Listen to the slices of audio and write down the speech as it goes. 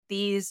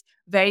these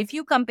very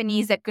few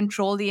companies that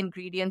control the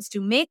ingredients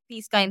to make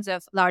these kinds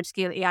of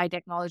large-scale AI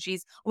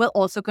technologies will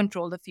also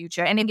control the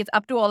future. And it's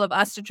up to all of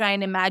us to try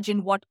and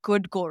imagine what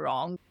could go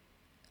wrong.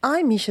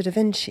 I'm Misha Da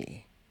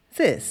Vinci.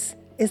 This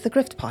is the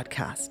Grift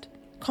Podcast,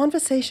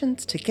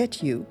 conversations to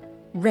get you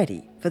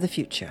ready for the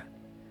future.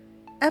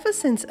 Ever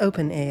since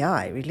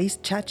OpenAI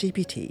released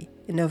ChatGPT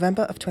in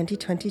November of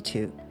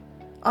 2022,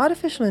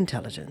 artificial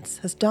intelligence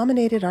has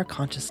dominated our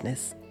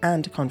consciousness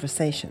and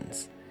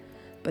conversations.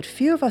 But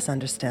few of us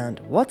understand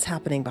what's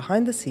happening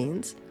behind the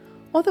scenes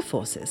or the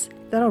forces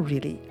that are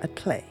really at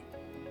play.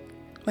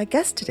 My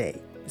guest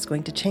today is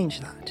going to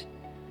change that.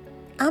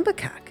 Amba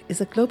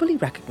is a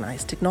globally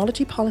recognized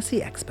technology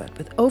policy expert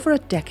with over a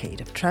decade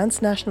of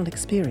transnational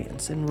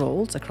experience in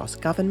roles across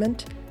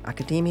government,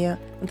 academia,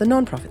 and the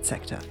nonprofit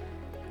sector.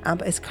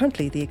 Amba is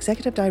currently the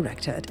executive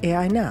director at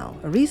AI Now,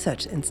 a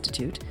research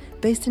institute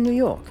based in New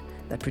York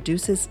that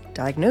produces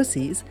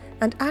diagnoses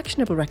and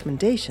actionable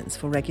recommendations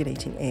for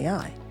regulating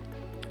AI.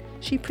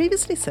 She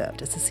previously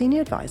served as a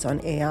senior advisor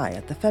on AI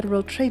at the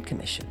Federal Trade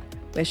Commission,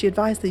 where she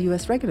advised the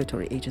U.S.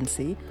 regulatory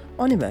agency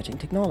on emerging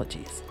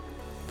technologies.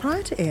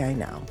 Prior to AI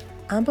Now,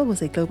 Amba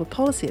was a global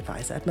policy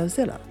advisor at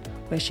Mozilla,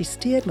 where she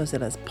steered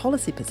Mozilla's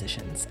policy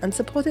positions and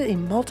supported a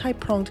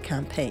multi-pronged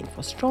campaign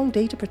for strong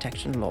data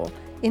protection law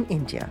in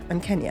India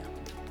and Kenya.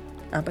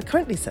 Amba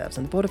currently serves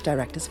on the board of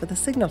directors for the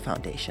Signal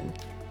Foundation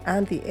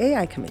and the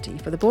AI committee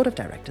for the board of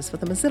directors for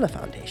the Mozilla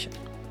Foundation,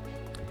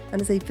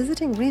 and is a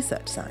visiting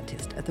research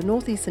scientist at the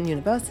Northeastern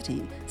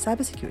University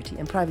Cybersecurity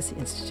and Privacy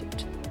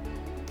Institute.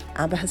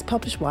 Amba has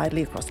published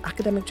widely across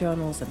academic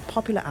journals and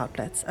popular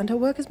outlets, and her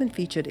work has been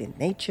featured in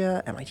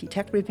Nature, MIT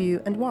Tech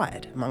Review, and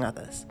Wired, among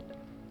others.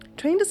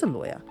 Trained as a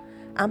lawyer,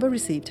 Amba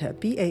received her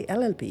BA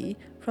LLB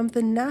from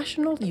the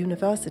National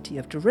University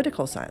of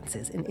Juridical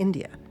Sciences in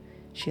India.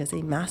 She has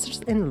a Master's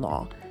in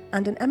Law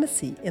and an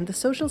MSc in the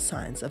Social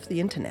Science of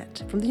the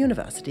Internet from the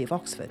University of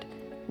Oxford,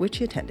 which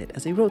she attended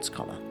as a Rhodes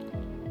Scholar.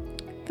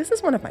 This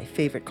is one of my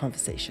favorite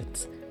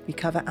conversations. We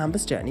cover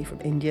Amba's journey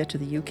from India to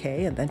the UK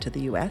and then to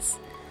the US.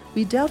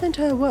 We delve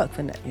into her work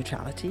for net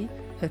neutrality,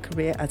 her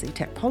career as a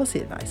tech policy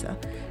advisor,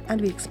 and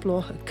we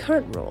explore her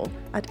current role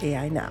at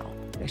AI Now,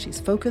 where she's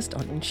focused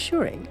on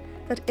ensuring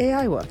that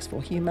AI works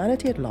for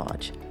humanity at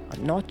large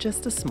and not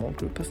just a small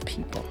group of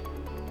people.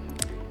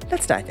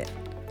 Let's dive in.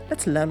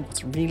 Let's learn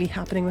what's really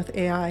happening with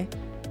AI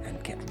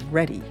and get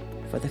ready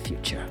for the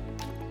future.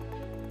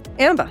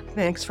 Amba,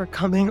 thanks for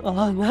coming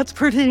on. That's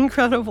pretty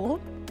incredible.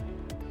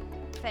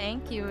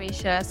 Thank you,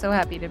 Risha. So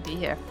happy to be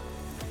here.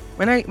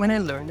 When I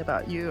learned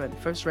about you and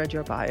first read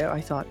your bio, I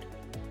thought,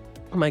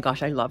 oh my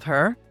gosh, I love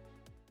her.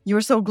 You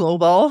are so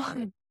global.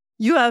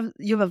 You have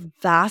a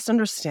vast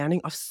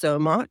understanding of so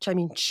much.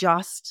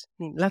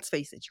 Let's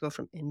face it, you go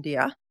from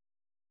India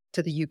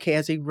to the UK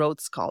as a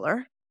Rhodes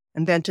Scholar,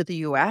 and then to the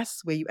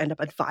US, where you end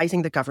up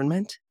advising the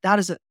government. That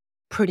is a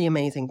pretty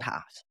amazing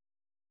path.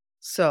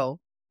 So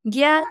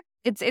yeah,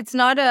 it's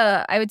not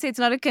I would say it's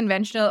not a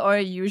conventional or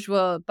a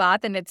usual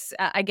path, and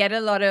I get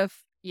a lot of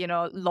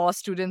law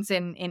students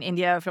in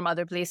India from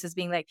other places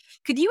being like,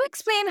 could you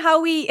explain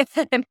how we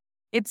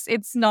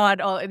it's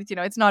not all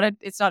it's not a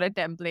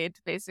template,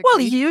 basically.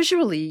 Well,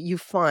 usually you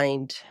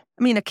find,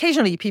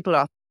 occasionally people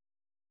are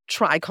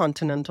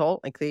tricontinental,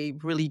 like they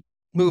really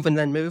move and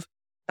then move.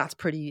 That's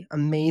pretty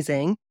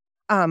amazing.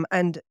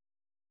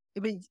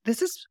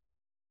 This is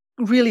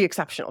really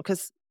exceptional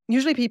because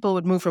usually people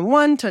would move from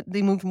one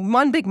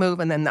big move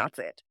and then that's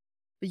it.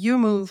 But you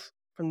move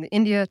from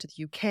India to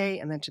the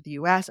UK and then to the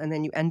US, and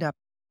then you end up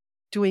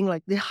doing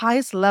like the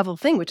highest level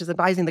thing, which is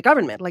advising the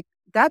government. Like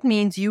that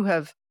means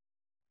it's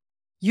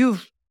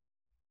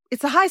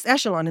the highest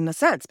echelon in a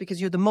sense,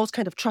 because you're the most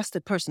kind of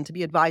trusted person to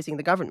be advising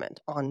the government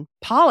on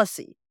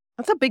policy.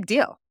 That's a big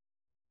deal.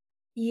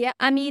 Yeah,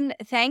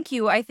 thank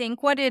you. I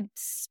think what it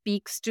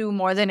speaks to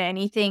more than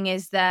anything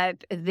is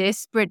that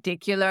this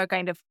particular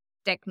kind of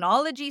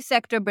technology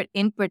sector, but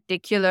in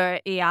particular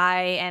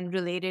AI and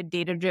related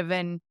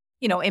data-driven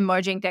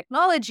emerging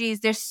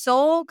technologies, they're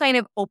so kind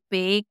of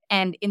opaque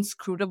and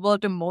inscrutable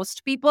to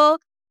most people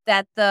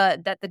that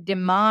the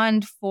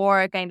demand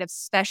for kind of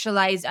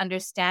specialized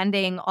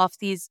understanding of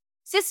these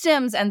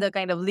systems and the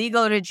kind of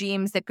legal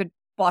regimes that could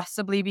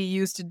possibly be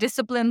used to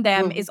discipline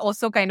them is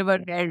also kind of a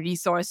rare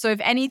resource. So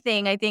if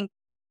anything, I think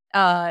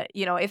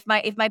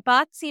if my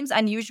path seems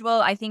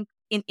unusual, I think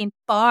in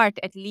part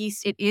at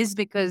least it is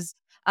because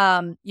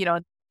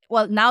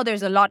well, now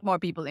there's a lot more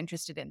people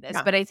interested in this.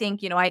 Yeah. But I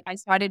think, I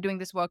started doing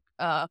this work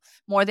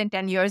more than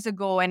 10 years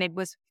ago, and it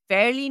was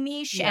fairly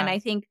niche. Yeah. And I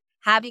think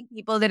having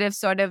people that have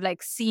sort of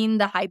like seen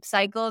the hype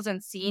cycles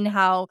and seen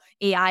how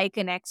AI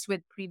connects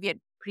with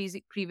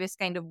previous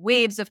kind of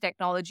waves of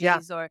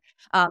technologies or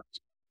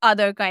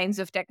other kinds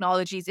of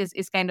technologies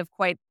is kind of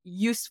quite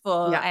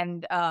useful. Yeah.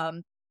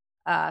 And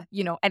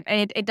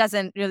it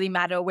doesn't really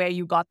matter where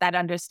you got that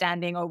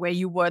understanding or where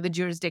you were. The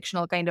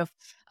jurisdictional kind of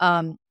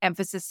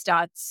emphasis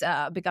starts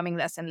becoming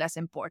less and less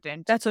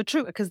important. That's so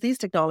true, because these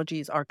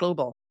technologies are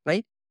global,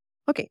 right?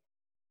 Okay.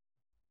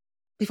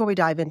 Before we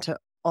dive into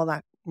all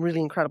that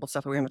really incredible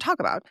stuff that we're going to talk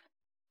about,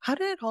 how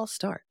did it all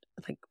start?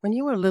 Like when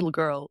you were a little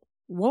girl,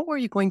 what were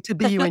you going to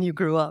be when you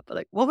grew up?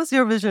 Like, what was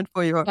your vision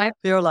for your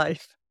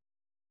life?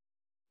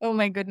 Oh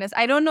my goodness.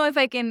 I don't know if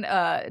I can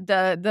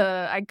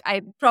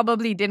I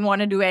probably didn't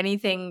want to do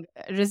anything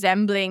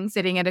resembling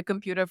sitting at a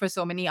computer for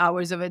so many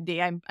hours of a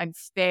day. I'm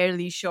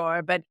fairly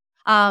sure. But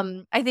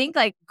I think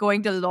like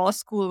going to law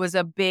school was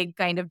a big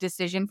kind of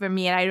decision for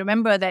me. And I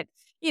remember that,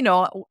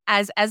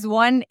 as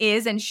one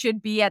is and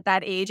should be at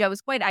that age, I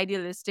was quite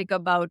idealistic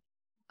about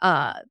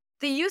uh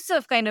the use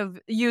of kind of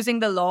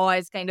using the law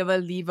as kind of a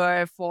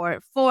lever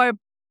for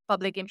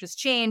public interest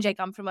change. I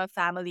come from a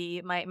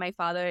family, my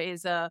father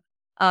is a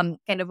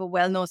kind of a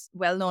well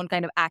known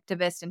kind of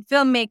activist and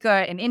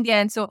filmmaker in India.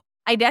 And so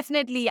I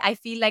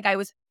feel like I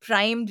was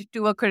primed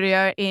to a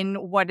career in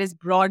what is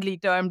broadly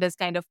termed as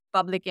kind of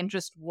public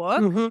interest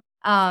work.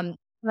 Mm-hmm.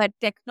 But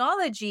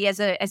technology as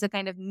a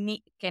kind of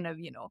neat kind of,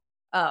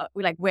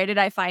 like where did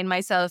I find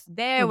myself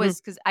there Mm-hmm.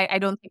 was because I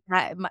don't think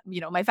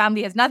my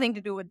family has nothing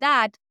to do with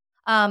that.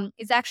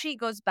 It actually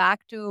goes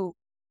back to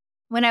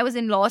when I was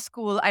in law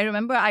school. I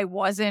remember I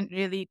wasn't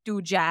really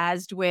too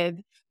jazzed with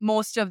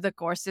most of the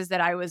courses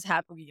that I was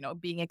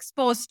being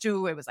exposed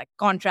to. It was like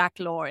contract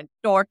law and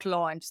tort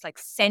law and just like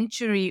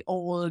century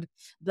old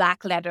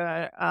black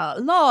letter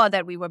law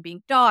that we were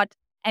being taught.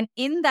 And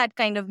in that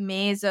kind of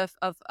maze of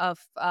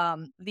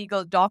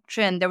legal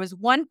doctrine, there was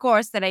one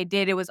course that I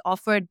did. It was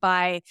offered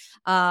by,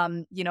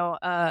 a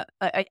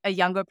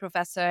younger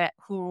professor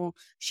who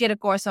she had a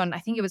course on, I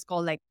think it was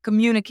called like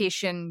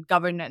communication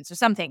governance or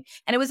something.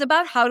 And it was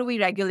about how do we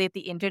regulate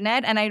the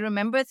internet. And I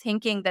remember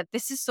thinking that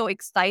this is so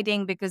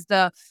exciting because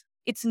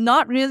it's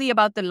not really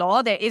about the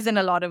law. There isn't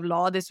a lot of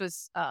law. This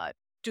was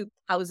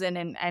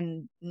 2000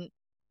 I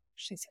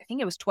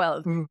think it was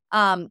 12.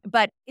 Mm-hmm.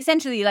 But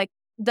essentially like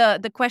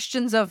the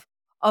questions of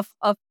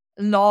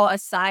law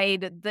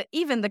aside,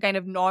 even the kind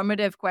of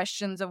normative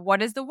questions of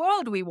what is the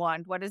world we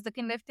want, what is the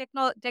kind of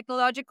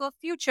technological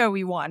future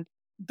we want,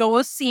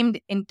 those seemed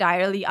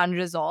entirely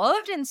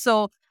unresolved. And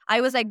so I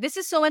was like, this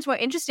is so much more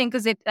interesting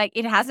because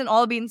it hasn't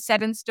all been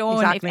set in stone.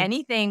 If Exactly.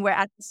 anything, we're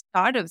at the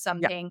start of Yeah.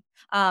 something.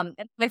 And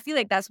I feel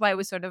like that's why I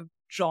was sort of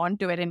drawn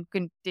to it and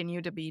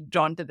continue to be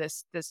drawn to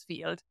this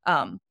field.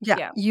 Yeah.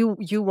 Yeah.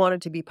 You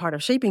wanted to be part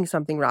of shaping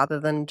something rather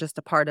than just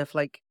a part of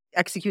like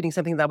executing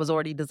something that was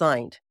already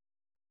designed.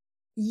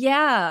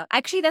 Yeah,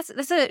 actually, that's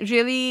a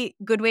really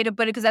good way to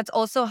put it because that's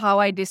also how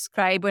I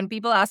describe when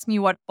people ask me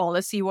what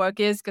policy work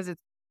is because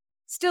it's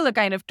still a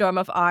kind of term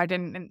of art,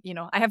 and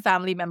I have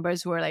family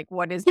members who are like,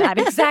 "What is that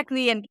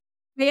exactly?" And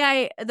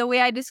the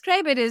way I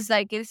describe it is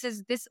like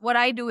this what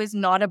I do is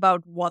not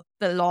about what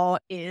the law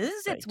is;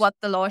 it's Right. what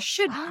the law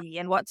should be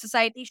and what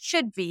society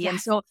should be, and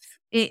Yes. so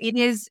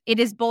it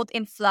is both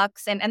in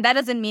flux, and that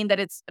doesn't mean that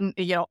it's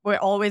we're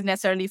always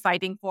necessarily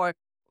fighting for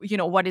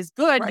what is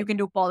good. You Right. can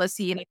do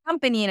policy in a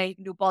company and you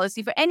can do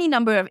policy for any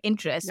number of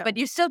interests, Yeah. but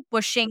you're still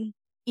pushing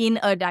in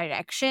a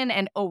direction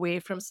and away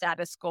from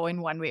status quo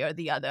in one way or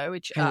the other,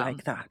 which I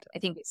like that. I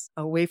think is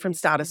Away from is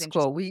status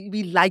quo. interesting.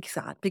 We like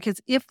that because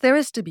if there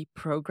is to be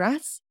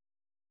progress,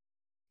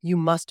 you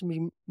must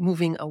be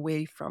moving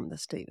away from the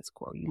status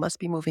quo. You must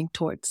be moving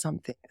towards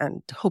something.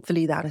 And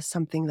hopefully that is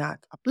something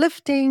that's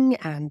uplifting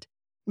and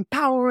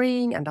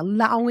empowering and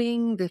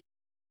allowing the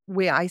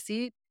way I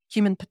see it,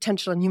 human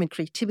potential and human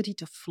creativity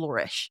to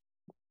flourish.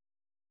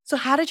 So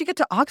how did you get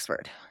to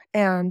Oxford?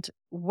 And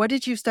what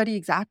did you study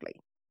exactly?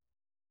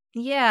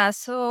 Yeah,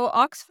 so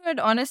Oxford,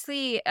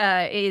 honestly,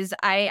 is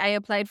I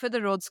applied for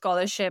the Rhodes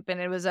Scholarship,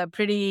 and it was a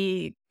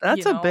pretty,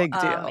 That's a big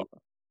deal.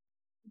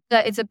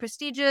 it's a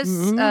prestigious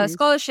Mhm.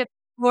 scholarship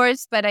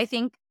course, but I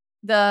think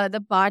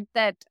the part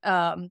that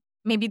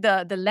maybe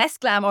the less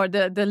glam or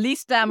the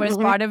least glamorous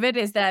Mhm. part of it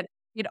is that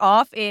it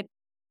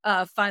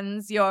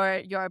funds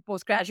your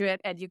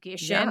postgraduate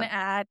education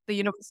Yeah. at the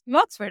University of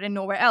Oxford and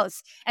nowhere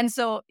else. And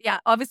so, yeah,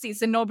 obviously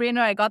it's a no-brainer.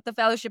 I got the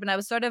fellowship, and I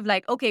was sort of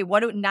like, okay,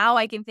 now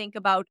I can think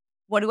about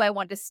what do I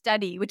want to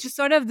study, which is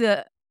sort of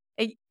a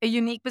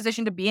unique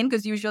position to be in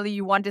because usually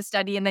you want to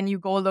study and then you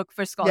go look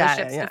for Yeah, yeah,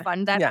 scholarships to yeah.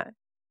 fund that Yeah.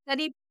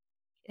 study.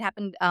 It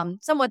happened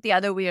somewhat the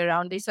other way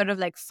around. They sort of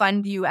like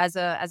fund you as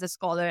a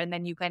scholar, and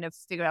then you kind of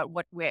figure out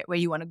where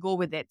you want to go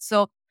with it.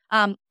 So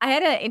I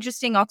had an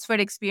interesting Oxford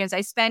experience.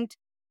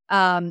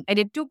 I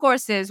did two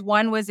courses.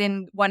 One was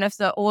in one of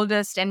the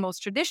oldest and most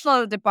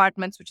traditional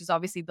departments, which is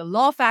obviously the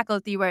law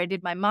faculty, where I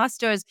did my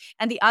master's,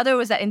 and the other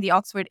was in the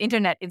Oxford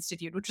Internet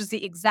Institute, which was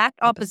the exact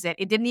opposite.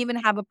 It didn't even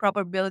have a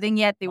proper building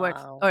yet.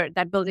 Wow. Or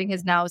that building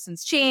has now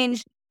since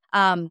changed.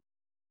 Um,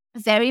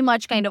 Very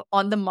much kind of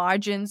on the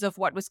margins of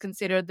what was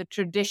considered the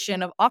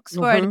tradition of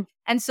Oxford. Mhm.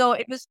 And so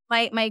it was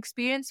my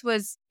experience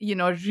was,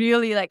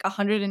 really like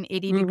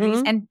 180 degrees.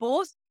 Mhm. And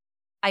both,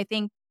 I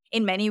think,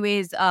 in many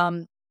ways,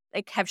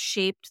 like have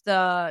shaped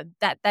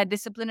that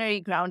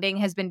disciplinary grounding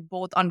has been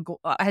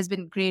has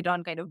been great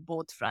on kind of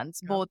both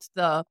fronts, Yeah. both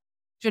the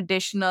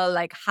traditional,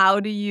 like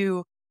how do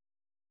you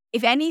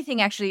if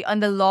anything, actually,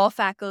 on the law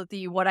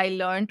faculty, what I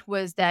learned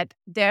was that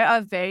there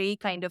are very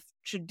kind of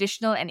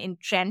traditional and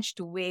entrenched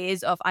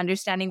ways of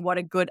understanding what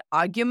a good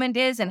argument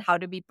is and how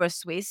to be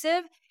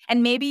persuasive.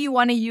 And maybe you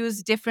want to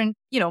use different,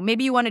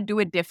 maybe you want to do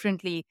it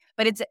differently,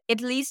 but it's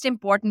at least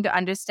important to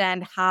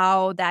understand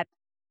how that,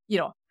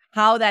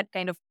 how that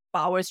kind of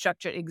power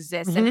structure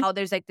exists and Mhm. how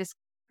there's like this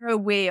clear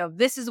way of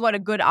this is what a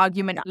good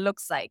argument Yeah.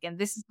 looks like. And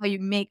this is how you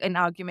make an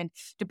argument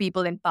to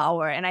people in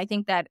power. And I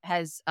think that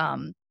has,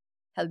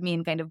 held me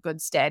in kind of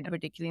good stead,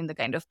 particularly in the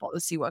kind of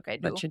policy work I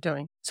do. What you're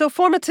doing. So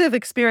formative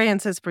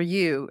experiences for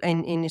you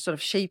in sort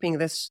of shaping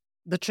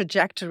the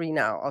trajectory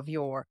now of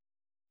your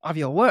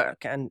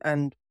work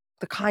and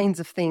the kinds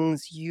of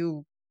things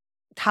you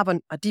have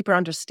a deeper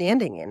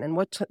understanding in and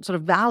what sort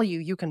of value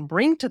you can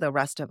bring to the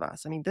rest of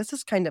us. I mean, this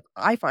is kind of,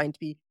 I find to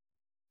be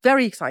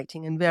very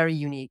exciting and very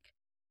unique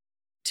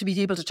to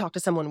be able to talk to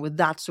someone with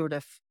that sort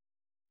of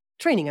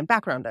training and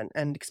background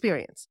and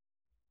experience.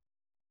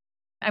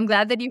 I'm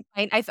glad that you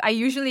find. I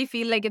usually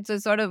feel like it's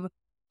a sort of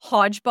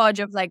hodgepodge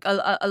of like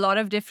a lot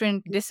of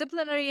different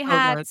disciplinary So much.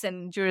 hats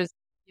and juris.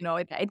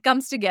 It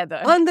comes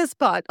together. On this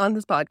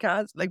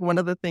podcast, like one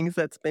of the things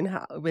that's been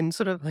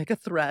sort of like a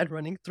thread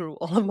running through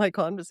all of my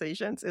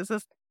conversations is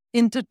this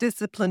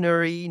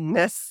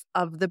interdisciplinariness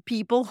of the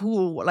people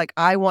who like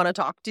I want to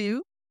talk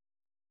to,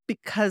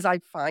 because I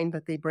find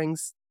that they bring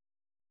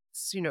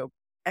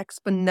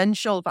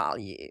exponential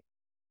value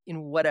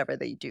in whatever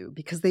they do,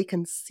 because they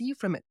can see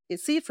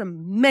it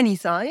from many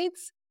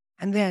sides,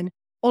 and then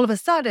all of a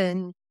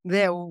sudden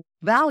their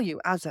value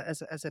as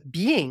a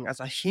being, as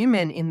a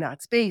human in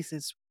that space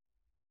is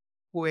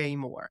way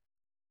more.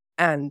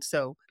 And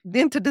so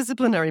the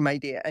interdisciplinary, my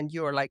dear, and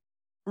you're like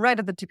right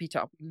at the tippy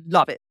top.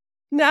 Love it.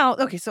 Now,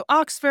 okay, so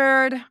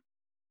Oxford,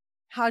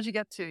 how'd you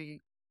get to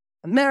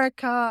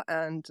America?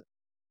 And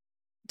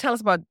tell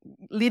us about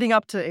leading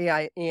up to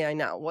AI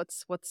now.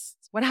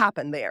 What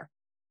happened there?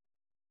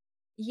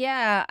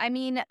 Yeah, I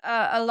mean,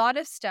 a lot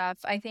of stuff.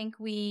 I think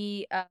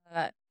we,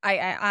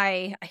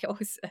 I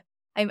always,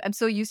 I'm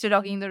so used to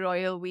talking the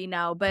royal we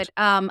now, but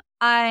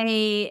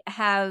I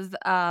have,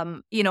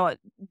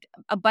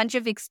 a bunch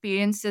of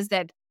experiences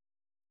that,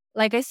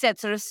 like I said,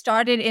 sort of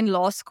started in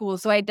law school.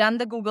 So I'd done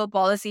the Google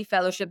Policy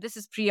Fellowship. This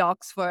is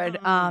pre-Oxford,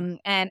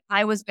 and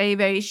I was very,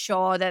 very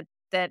sure that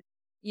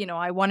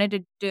I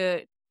wanted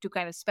to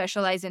kind of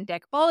specialize in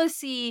tech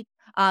policy.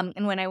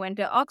 And when I went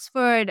to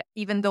Oxford,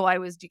 even though I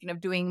was kind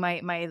of doing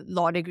my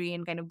law degree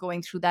and kind of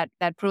going through that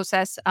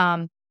process,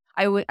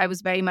 I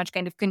was very much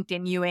kind of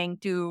continuing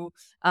to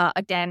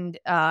attend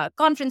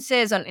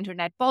conferences on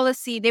internet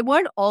policy. They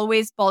weren't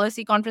always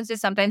policy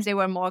conferences. Sometimes they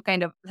were more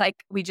kind of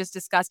like we just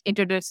discussed,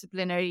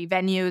 interdisciplinary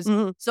venues.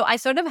 Mhm. So I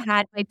sort of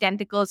had my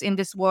tentacles in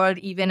this world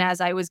even as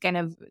I was kind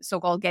of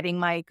so-called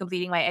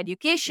completing my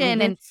education.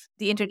 Mhm. And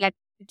the Internet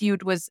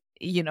Institute was,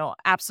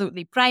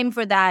 absolutely prime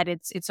for that.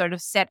 It's sort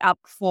of set up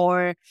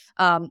for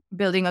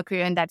building a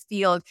career in that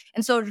field.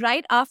 And so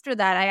right after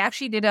that, I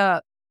actually did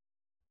it's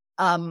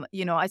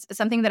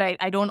something that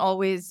I don't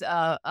always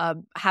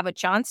have a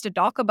chance to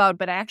talk about,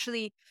 but I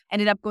actually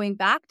ended up going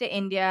back to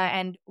India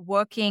and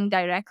working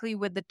directly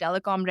with the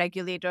telecom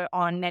regulator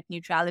on net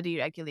neutrality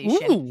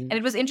regulation. Ooh. And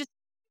it was interesting.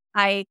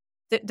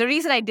 The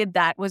reason I did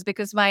that was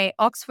because my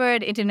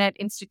Oxford Internet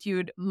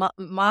Institute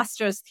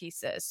master's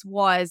thesis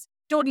was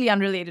totally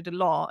unrelated to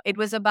law. It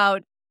was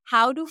about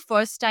how do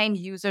first-time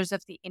users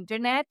of the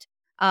internet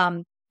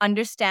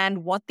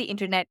understand what the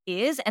internet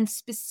is, and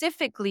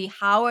specifically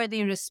how are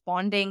they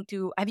responding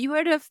to. Have you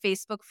heard of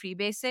Facebook Free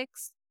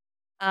Basics?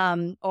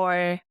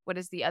 Or what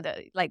is the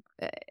other, like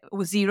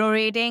zero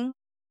rating?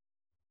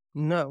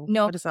 No.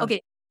 No. What is that?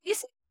 Okay.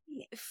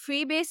 Basically,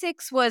 Free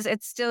Basics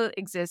it still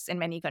exists in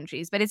many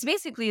countries, but it's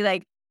basically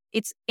like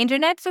it's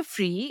internet for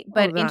free, Oh,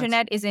 but that.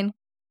 internet isn't,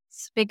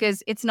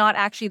 because it's not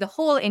actually the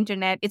whole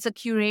internet. It's a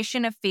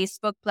curation of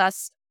Facebook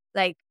plus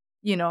like,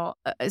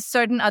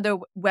 certain other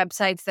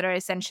websites that are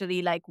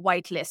essentially like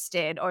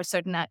whitelisted, or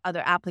certain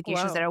other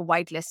applications that Wow. are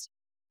whitelisted.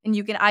 And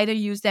you can either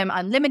use them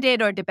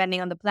unlimited, or depending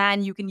on the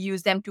plan, you can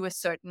use them to a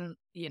certain,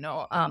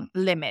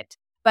 limit.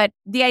 But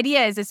the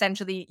idea is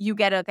essentially you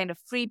get a kind of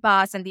free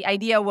pass. And the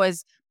idea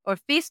was, or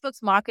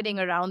Facebook's marketing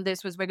around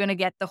this was, we're going to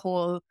get the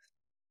whole,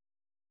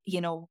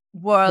 world of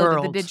the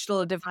World.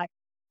 digital divide,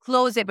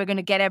 close it. We're going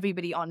to get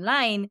everybody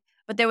online.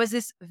 But there was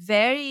this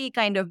very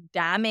kind of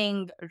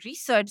damning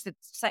research that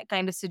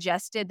kind of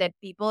suggested that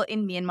people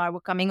in Myanmar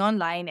were coming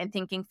online and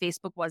thinking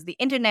Facebook was the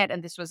internet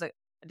and this was a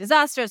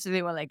disaster. So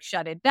they were like,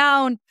 shut it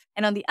down.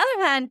 And on the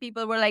other hand,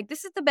 people were like,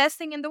 this is the best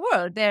thing in the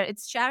world.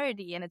 It's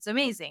charity and it's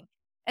amazing.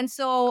 And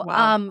so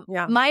Wow.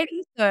 Yeah. my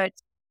research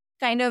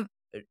kind of,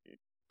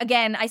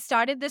 again, I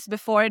started this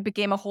before it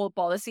became a whole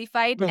policy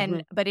fight,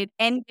 Mhm. but it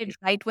ended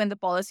right when the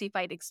policy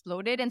fight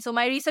exploded. And so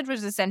my research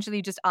was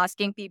essentially just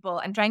asking people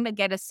and trying to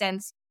get a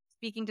sense,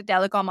 speaking to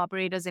telecom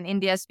operators in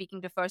India,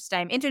 speaking to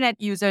first-time internet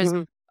users,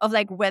 Mhm. of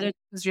like whether it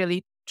was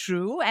really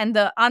true. And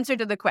the answer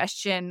to the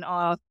question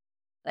of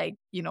like,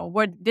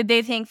 what did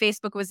they think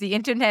Facebook was the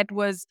internet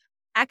was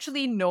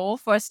actually no.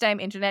 First-time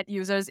internet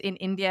users in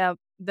India,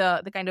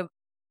 the kind of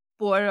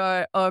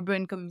poorer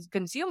urban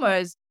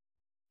consumers,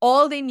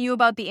 all they knew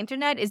about the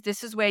internet is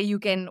this is where you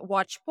can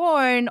watch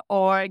porn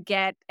or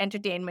get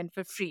entertainment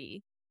for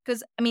free.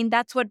 Because, I mean,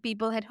 that's what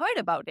people had heard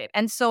about it.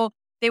 And so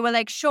they were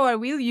like, sure,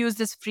 we'll use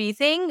this free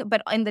thing,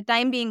 but in the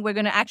time being, we're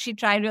going to actually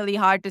try really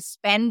hard to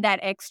spend that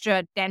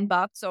extra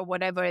 $10 or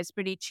whatever is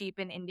pretty cheap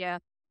in India,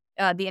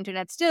 the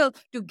internet still,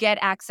 to get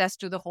access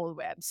to the whole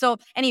web. So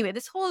anyway,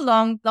 this whole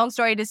long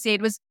story to say,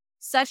 it was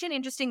such an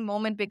interesting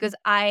moment because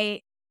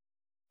I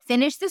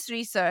finished this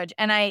research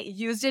and I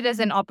used it as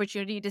an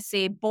opportunity to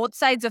say both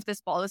sides of this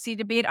policy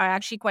debate are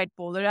actually quite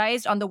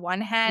polarized. On the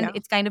one hand, Yeah.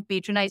 it's kind of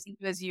patronizing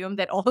to assume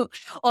that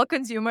all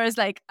consumers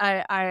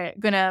are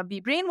gonna be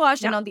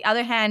brainwashed, and Yeah. on the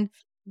other hand,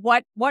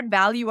 what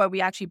value are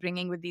we actually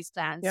bringing with these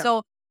plans? Yeah.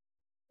 So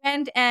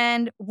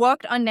and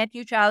worked on net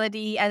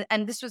neutrality,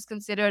 and this was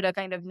considered a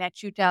kind of net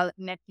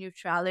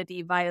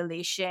neutrality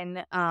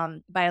violation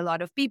by a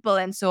lot of people.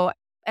 And so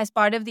as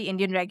part of the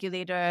Indian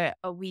regulator,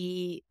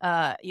 the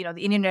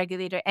Indian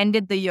regulator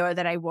ended the year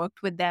that I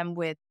worked with them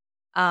with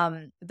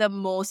the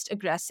most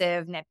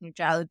aggressive net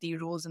neutrality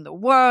rules in the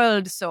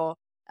world. So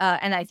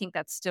and I think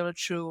that's still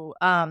true.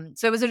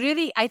 So it was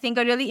I think,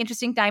 a really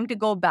interesting time to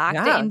go back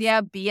to Yes.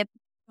 India, be at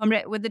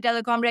with the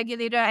telecom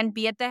regulator, and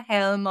be at the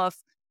helm of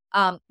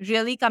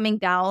really coming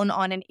down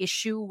on an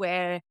issue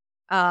where,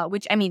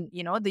 which, I mean,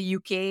 the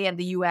UK and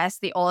the US,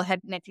 they all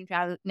had net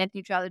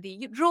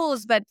neutrality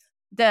rules, but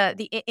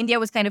India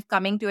was kind of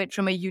coming to it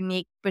from a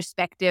unique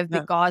perspective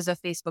Yeah. because of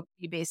Facebook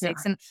Yeah.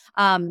 basics. And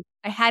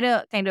I had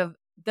a kind of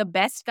the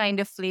best kind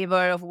of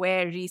flavor of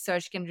where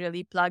research can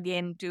really plug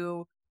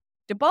into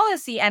to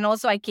policy. And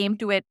also I came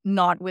to it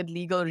not with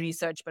legal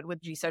research, but with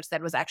research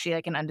that was actually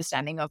like an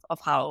understanding of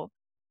how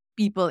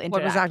people What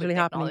was interact with actually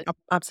happening? technology.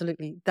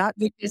 Absolutely. That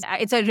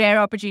It's a rare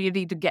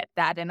opportunity to get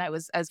that, and I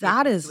was that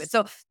grateful to do it. is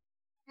So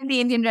I'm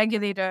the Indian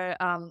regulator,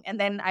 and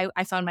then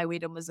I found my way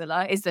to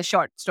Mozilla. Is the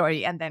short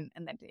story, and then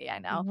to AI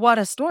now. what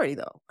a story,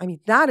 though. I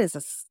mean, that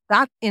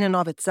in and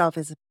of itself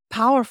is a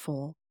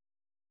powerful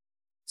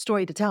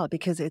story to tell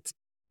because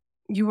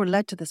you were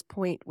led to this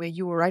point where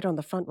you were right on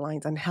the front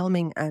lines and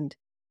helming and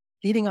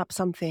leading up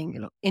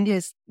something.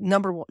 India's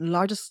number one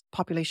largest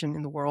population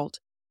in the world,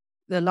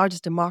 the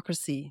largest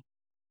democracy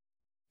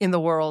in the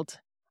world,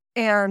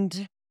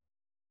 and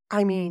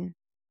I mean,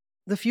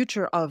 the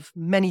future of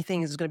many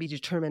things is going to be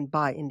determined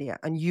by India.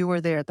 And you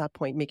were there at that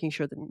point, making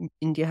sure that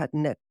India had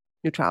net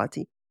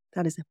neutrality.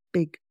 That is a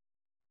big,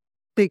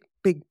 big,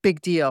 big,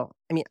 big deal.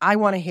 I mean, I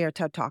want to hear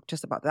TED Talk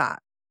just about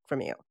that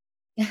from you.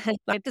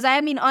 Because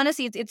I mean,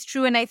 honestly, it's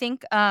true, and I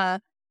think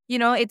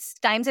it's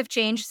times have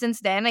changed since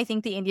then. I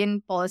think the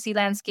Indian policy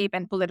landscape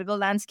and political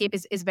landscape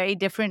is very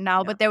different now.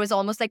 Yeah. But there was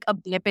almost like a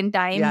blip in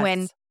time when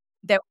Yes.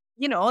 there,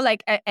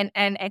 like an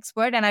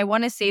expert, and I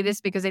want to say this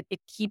because it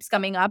keeps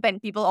coming up,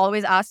 and people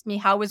always ask me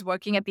how is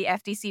working at the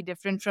FTC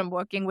different from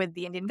working with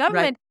the Indian Right.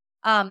 government.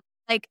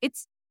 Like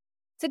it's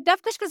a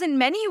tough question because in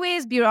many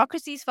ways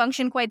bureaucracies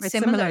function quite Right,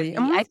 similarly.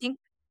 similarly. I think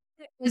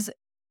is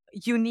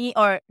unique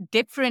or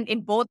different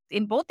in both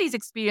these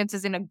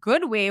experiences in a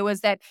good way was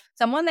that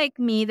someone like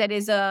me that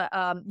is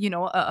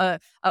a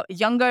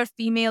younger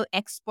female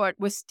expert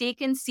was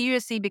taken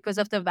seriously because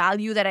of the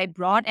value that I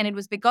brought, and it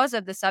was because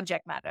of the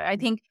subject matter. I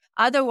think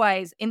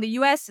otherwise in the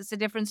US it's a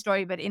different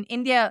story, but in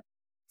India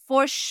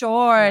for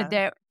sure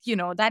Yeah.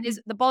 that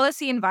is the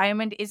policy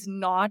environment is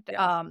not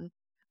Yeah.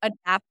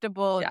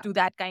 adaptable Yeah. to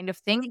that kind of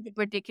thing,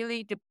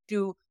 particularly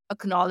to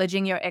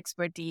acknowledging your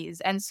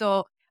expertise. And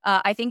so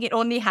I think it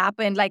only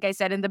happened, like I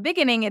said in the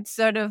beginning, it's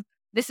sort of,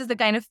 this is the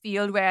kind of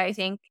field where I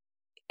think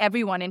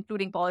everyone,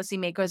 including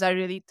policymakers, are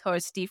really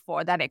thirsty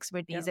for that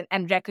expertise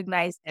and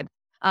recognize that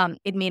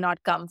it may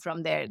not come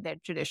from their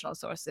traditional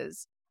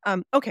sources.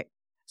 Okay.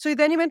 So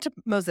then you went to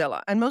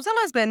Mozilla, and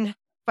Mozilla has been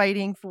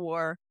fighting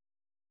for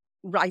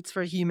rights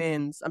for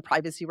humans and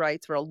privacy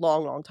rights for a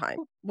long, long time.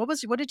 What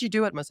did you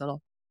do at Mozilla?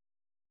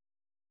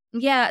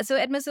 Yeah, so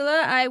at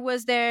Mozilla, I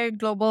was their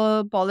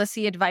global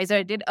policy advisor.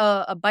 I did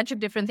a bunch of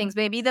different things.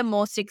 Maybe the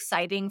most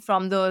exciting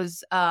from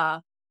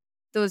the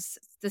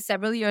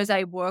several years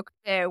I worked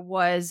there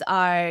was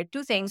our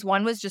two things.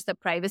 One was just the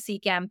privacy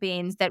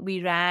campaigns that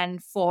we ran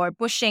for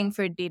pushing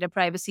for data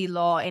privacy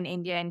law in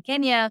India and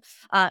Kenya.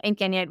 In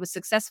Kenya, it was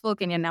successful.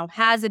 Kenya now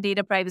has a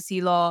data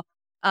privacy law.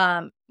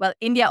 Well,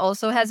 India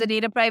also has a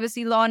data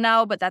privacy law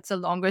now, but that's a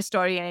longer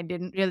story, and it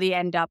didn't really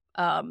end up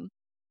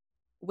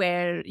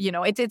where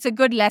it's a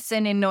good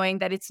lesson in knowing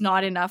that it's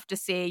not enough to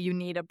say you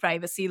need a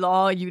privacy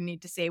law. You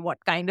need to say what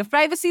kind of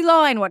privacy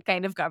law and what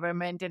kind of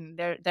government, and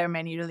there are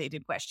many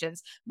related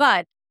questions.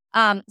 But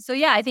so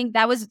yeah, I think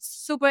that was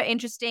super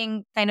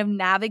interesting, kind of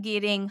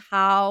navigating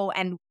how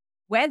and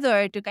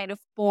whether to kind of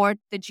port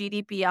the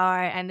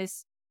GDPR and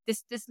this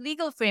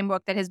legal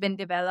framework that has been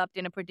developed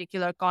in a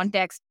particular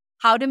context,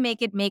 how to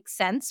make it make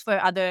sense for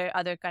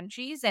other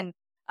countries. And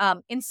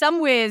in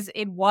some ways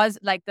it was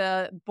like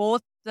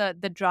both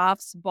the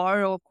drafts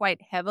borrow quite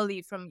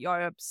heavily from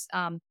Europe's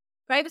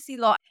privacy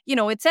law.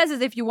 It says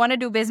as if you want to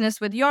do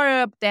business with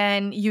Europe,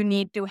 then you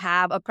need to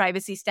have a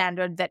privacy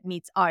standard that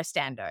meets our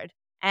standard.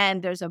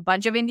 And there's a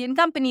bunch of Indian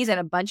companies and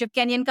a bunch of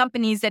Kenyan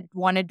companies that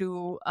want to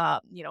do,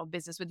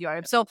 business with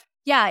Europe. So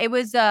yeah, it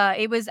was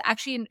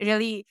actually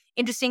really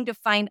interesting to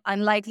find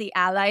unlikely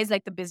allies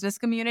like the business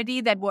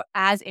community that were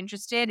as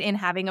interested in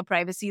having a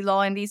privacy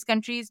law in these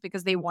countries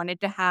because they wanted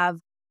to have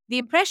the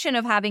impression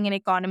of having an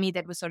economy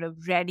that was sort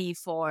of ready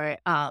for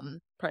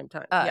Prime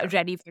time. Yeah.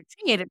 ready for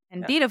trade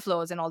and Yeah. data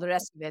flows and all the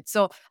rest of it.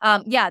 So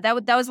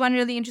that was one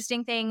really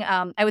interesting thing.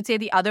 I would say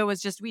the other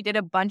was just we did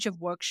a bunch of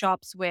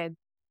workshops with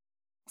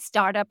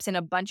startups in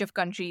a bunch of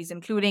countries,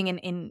 including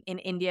in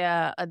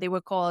India. They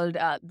were called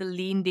the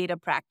Lean Data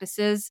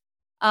Practices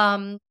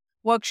um,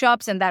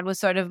 workshops, and that was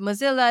sort of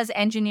Mozilla's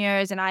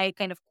engineers, and I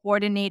kind of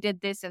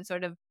coordinated this and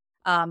sort of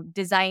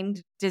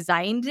designed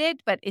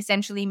it, but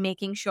essentially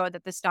making sure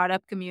that the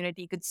startup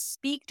community could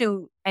speak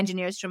to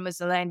engineers from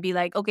Mozilla and be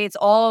like, okay, it's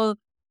all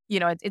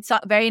it's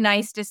very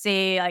nice to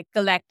say like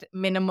collect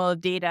minimal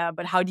data,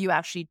 but how do you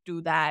actually do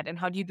that? And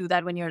how do you do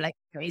that when you're like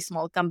a very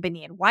small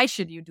company? And why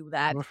should you do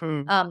that?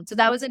 Mhm. So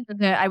that was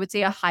another, I would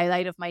say, a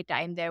highlight of my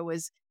time there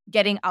was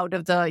getting out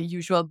of the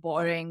usual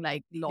boring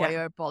like Yeah.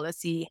 lawyer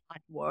policy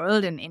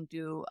world and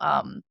into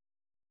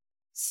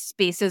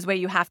spaces where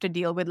you have to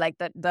deal with like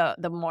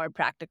the more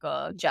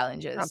practical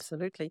challenges.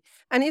 Absolutely.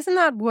 And isn't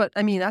that what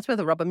I mean? That's where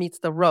the rubber meets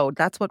the road.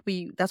 That's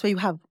where you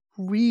have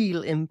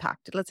real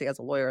impact. Let's say as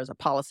a lawyer, as a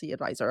policy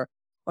advisor,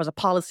 or as a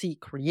policy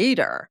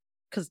creator,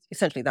 because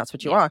essentially that's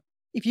what you Yeah. are.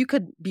 If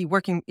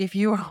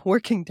you are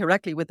working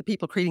directly with the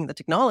people creating the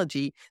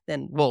technology,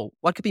 then, well,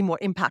 what could be more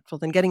impactful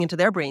than getting into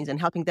their brains and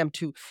helping them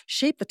to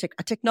shape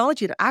a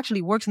technology that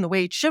actually works in the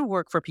way it should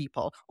work for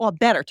people, or a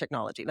better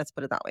technology? Let's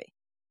put it that way.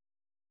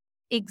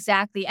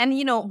 Exactly. And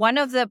one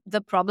of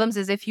the problems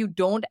is if you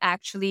don't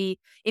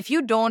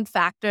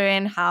factor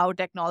in how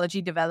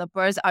technology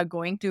developers are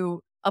going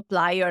to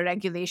apply your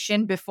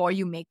regulation before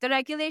you make the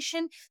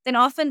regulation, then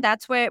often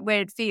that's where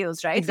it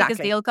fails, right? Because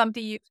Exactly. they'll come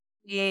to you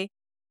and say,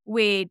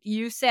 wait,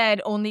 you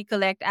said only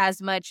collect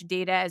as much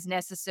data as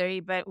necessary,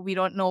 but we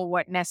don't know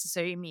what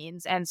necessary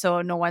means. And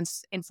so no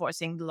one's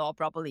enforcing the law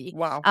properly.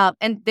 Wow.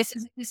 And this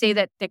isn't to say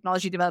that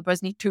technology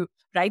developers need to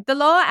write the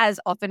law, as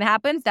often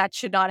happens. That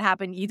should not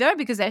happen either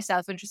because they're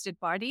self-interested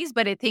parties.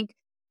 But I think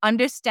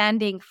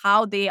understanding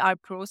how they are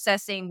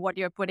processing what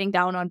you're putting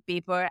down on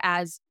paper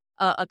as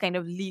a kind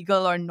of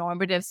legal or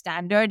normative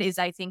standard is,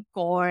 I think,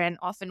 core and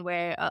often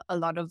where a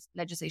lot of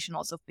legislation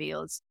also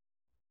fails.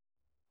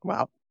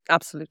 Wow.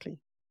 Absolutely.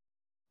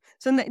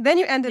 So then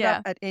you ended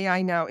up Yeah. at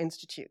AI Now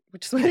Institute,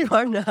 which is where you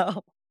are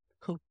now.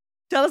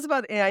 Tell us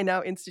about AI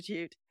Now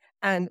Institute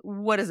and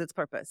what is its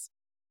purpose?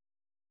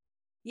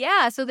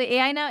 Yeah, so the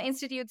AI Now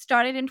Institute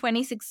started in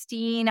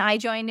 2016. I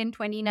joined in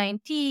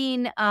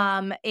 2019.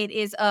 It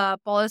is a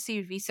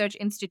policy research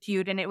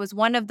institute, and it was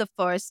one of the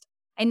first.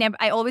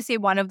 I always say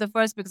one of the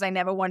first because I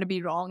never want to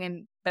be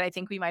wrong, but I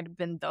think we might have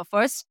been the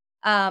first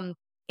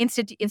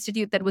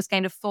institute that was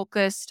kind of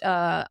focused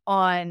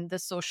on the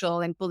social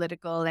and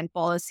political and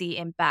policy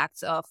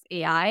impacts of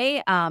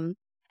AI.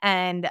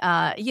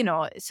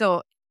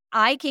 So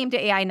I came to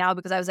AI Now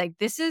because I was like,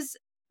 this is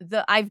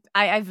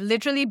I've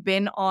literally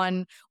been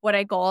on what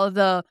I call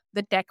the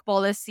tech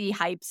policy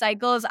hype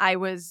cycles. I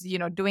was,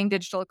 doing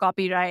digital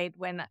copyright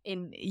when at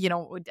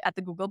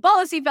the Google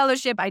Policy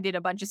Fellowship. I did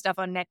a bunch of stuff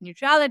on net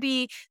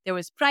neutrality. There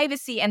was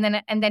privacy, and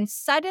then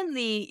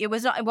suddenly it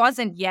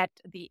wasn't yet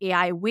the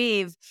AI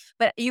wave,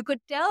 but you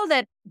could tell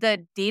that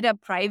the data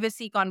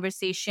privacy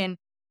conversation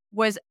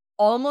was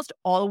almost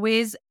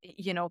always,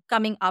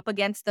 coming up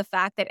against the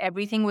fact that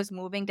everything was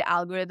moving to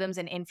algorithms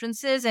and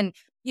inferences. And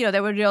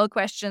there were real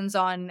questions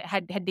on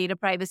had data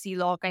privacy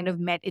law kind of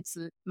met its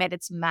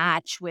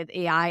match with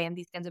AI and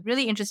these kinds of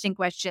really interesting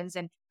questions.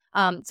 And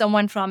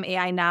someone from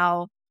AI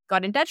Now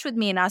got in touch with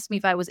me and asked me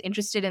if I was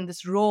interested in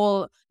this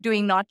role,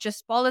 doing not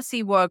just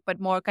policy work, but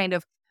more kind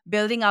of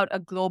building out a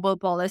global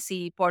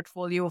policy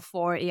portfolio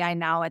for AI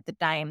Now at the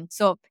time.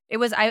 So it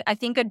was, I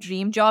think, a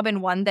dream job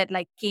and one that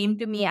like came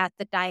to me at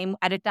a time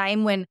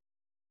when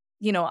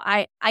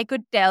I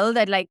could tell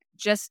that like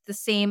just the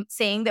same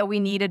saying that we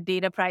need a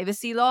data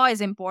privacy law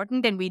is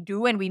important, and we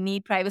do, and we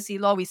need privacy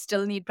law. We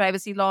still need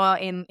privacy law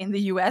in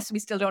the US. We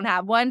still don't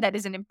have one. That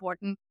is an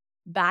important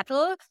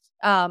battle.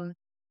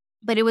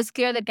 But it was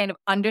clear that kind of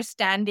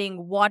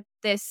understanding what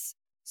this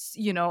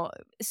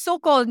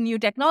so-called new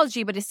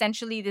technology, but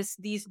essentially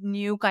these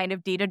new kind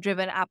of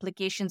data-driven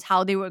applications,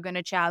 how they were going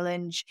to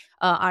challenge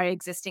our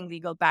existing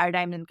legal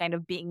paradigm, and kind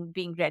of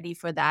being ready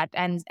for that.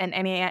 And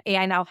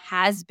AI now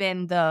has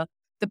been the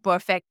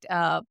perfect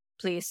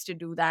place to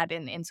do that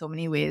in so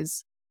many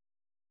ways.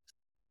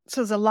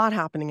 So there's a lot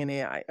happening in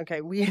AI.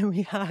 Okay,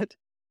 we had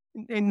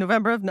in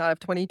November of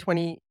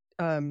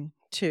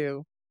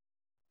 2022,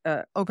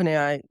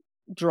 OpenAI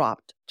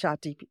dropped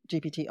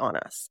ChatGPT on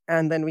us,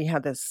 and then we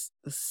had this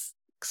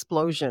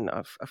explosion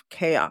of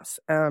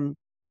chaos, and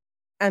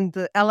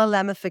the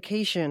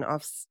LLMification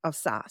of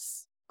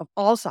SaaS, of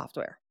all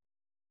software,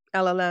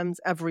 LLMs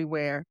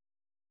everywhere.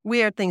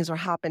 Weird things are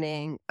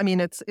happening. I mean,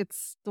 it's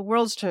the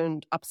world's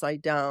turned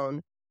upside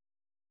down,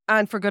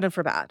 and for good and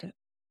for bad.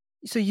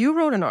 So you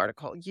wrote an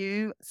article.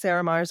 You,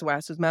 Sarah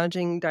Myers-West, who's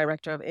managing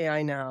director of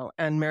AI Now,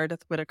 and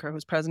Meredith Whitaker,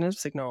 who's president of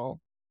Signal,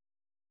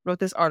 wrote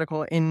this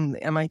article in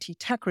the MIT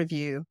Tech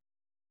Review.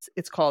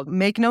 It's called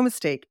 "Make No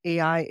Mistake,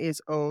 AI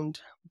is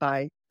Owned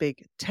by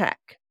Big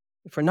Tech.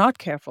 If we're not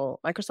careful,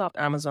 Microsoft,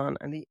 Amazon,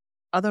 and the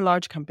other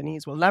large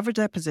companies will leverage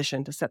their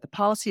position to set the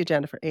policy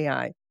agenda for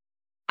AI,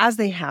 as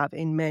they have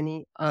in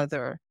many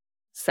other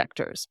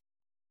sectors."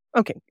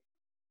 Okay.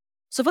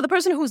 So for the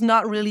person who's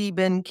not really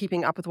been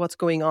keeping up with what's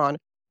going on,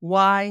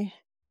 why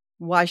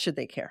should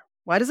they care?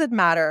 Why does it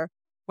matter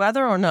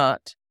whether or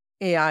not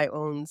AI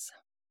owns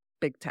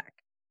big tech?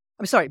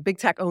 I'm sorry, big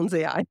tech owns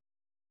AI.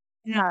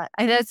 Yeah,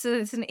 and it's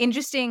an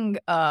interesting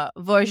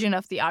version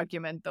of the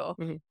argument, though.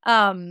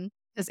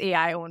 Does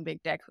AI own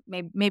big tech?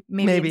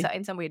 Maybe.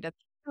 In some way it does.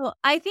 So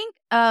I think,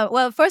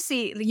 well,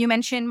 firstly, you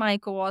mentioned my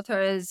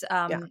co-authors,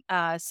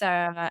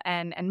 Sarah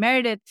and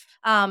Meredith.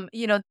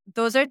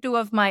 Those are two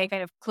of my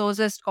kind of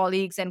closest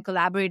colleagues and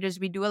collaborators.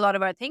 We do a lot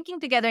of our thinking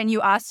together. And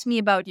you asked me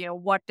about,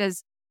 what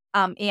does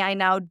AI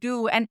now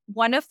do? And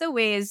one of the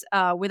ways,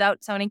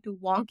 without sounding too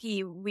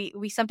wonky,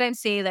 we sometimes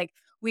say like,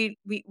 we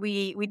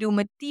do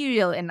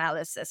material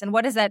analysis. And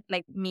what does that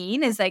like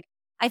mean is like,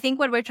 I think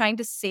what we're trying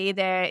to say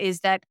there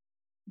is that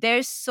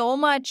there's so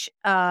much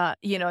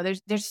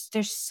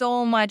there's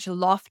so much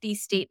lofty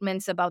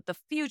statements about the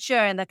future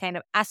and the kind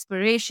of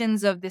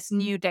aspirations of this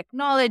new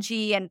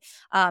technology, and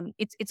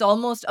it's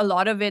almost a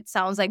lot of it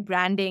sounds like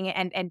branding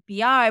and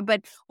PR,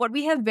 but what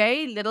we have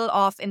very little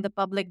of in the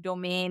public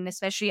domain,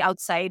 especially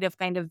outside of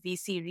kind of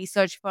VC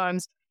research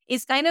firms,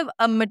 is kind of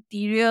a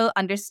material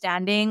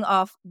understanding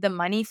of the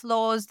money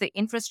flows, the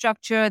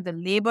infrastructure, the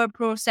labor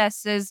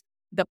processes,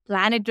 the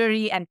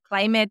planetary and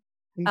climate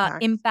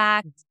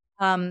impact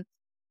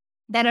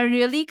that are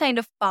really kind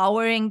of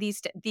powering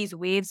these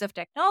waves of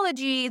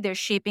technology. They're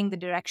shaping the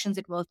directions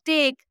it will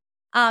take,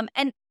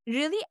 and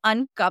really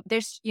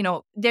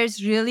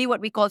there's really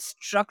what we call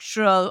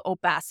structural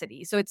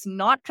opacity. So it's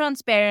not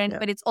transparent,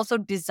 but it's also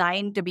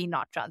designed to be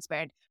not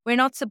transparent. We're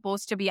not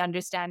supposed to be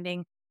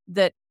understanding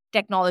the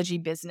technology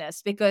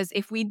business, because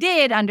if we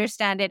did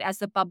understand it as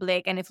the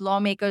public, and if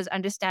lawmakers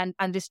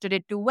understood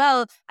it too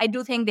well, I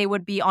do think they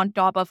would be on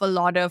top of a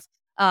lot of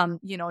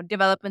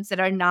developments that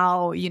are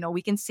now,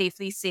 we can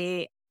safely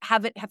say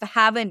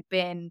haven't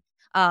been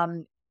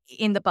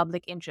in the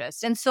public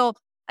interest. And so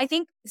I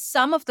think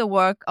some of the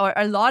work, or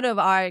a lot of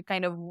our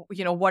kind of,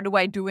 what do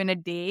I do in a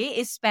day,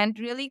 is spent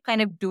really kind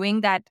of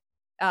doing that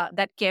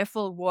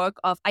careful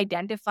work of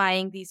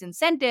identifying these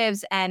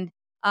incentives and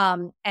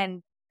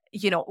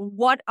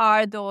what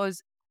are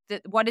those,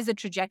 what is the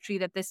trajectory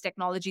that this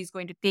technology is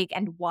going to take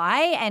and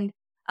why, and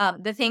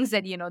the things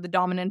that, the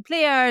dominant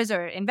players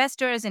or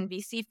investors and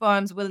VC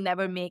firms will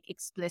never make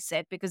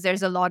explicit, because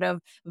there's a lot of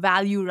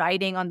value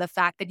riding on the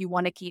fact that you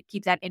want to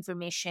keep that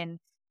information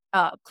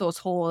close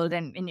hold.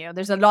 And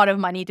there's a lot of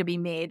money to be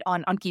made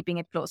on keeping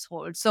it close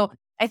hold. So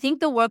I think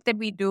the work that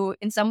we do,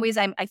 in some ways,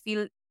 I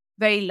feel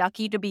very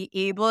lucky to be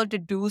able to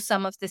do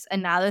some of this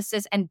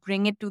analysis and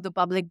bring it to the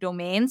public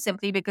domain,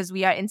 simply because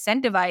we are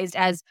incentivized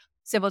as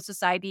civil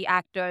society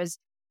actors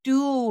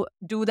to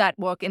do that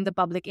work in the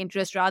public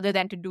interest rather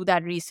than to do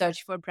that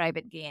research for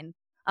private gain.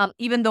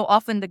 Even though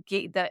often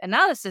the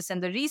analysis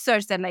and the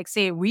research that, like,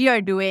 say, we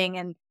are doing,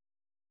 and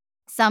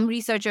some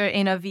researcher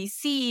in a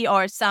VC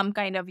or some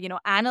kind of,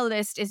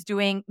 analyst is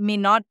doing, may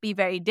not be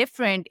very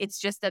different. It's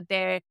just that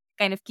they're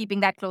kind of keeping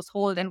that close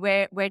hold, and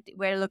we're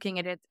looking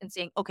at it and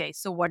saying, okay,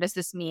 so what does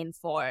this mean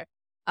for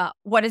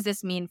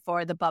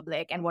the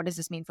public, and what does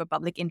this mean for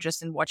public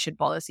interest, and what should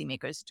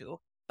policymakers do?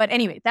 But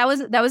anyway, that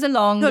was a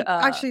long. No,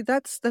 actually,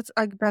 that's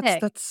I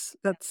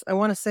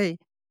want to say,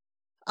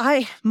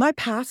 my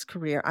past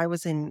career, I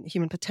was in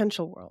human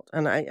potential world,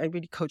 and I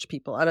really coach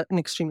people at an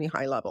extremely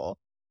high level.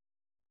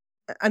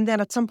 And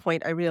then at some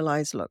point, I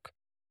realized, look,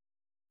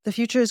 the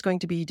future is going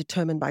to be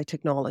determined by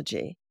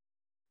technology,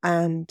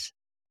 and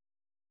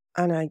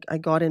I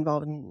got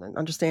involved in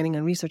understanding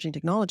and researching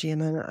technology,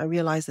 and then I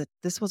realized that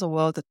this was a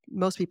world that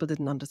most people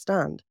didn't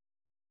understand,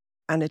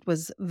 and it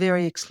was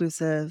very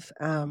exclusive,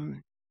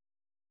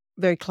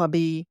 very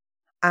clubby,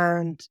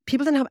 and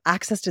people didn't have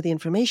access to the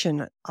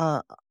information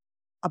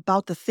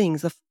about the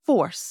things, the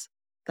force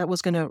that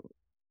was going to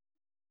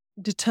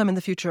determine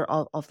the future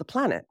of the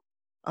planet,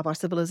 of our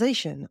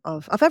civilization,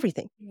 of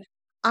everything. Yeah.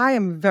 I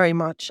very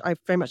much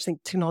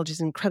think technology is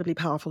an incredibly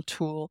powerful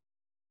tool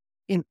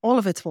in all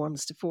of its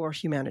forms for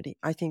humanity.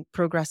 I think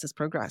progress is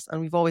progress, and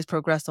we've always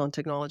progressed on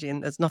technology,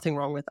 and there's nothing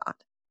wrong with that.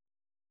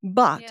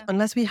 But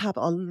unless we have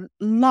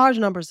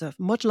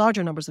much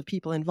larger numbers of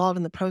people involved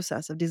in the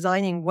process of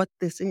designing what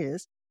this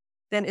is,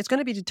 then it's going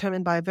to be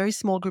determined by a very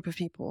small group of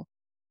people,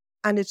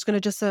 and it's going to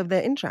just serve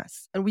their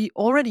interests. And we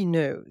already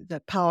know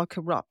that power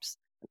corrupts.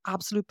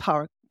 Absolute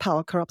power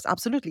corrupts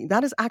absolutely.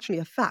 That is actually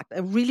a fact.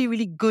 A really,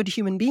 really good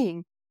human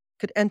being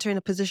could enter in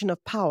a position of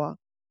power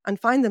and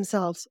find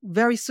themselves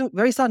very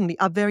suddenly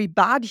a very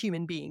bad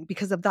human being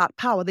because of that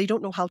power. They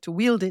don't know how to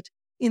wield it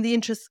in the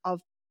interests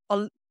of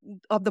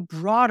the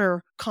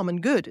broader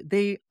common good.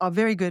 They are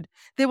very good.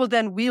 They will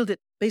then wield it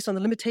based on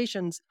the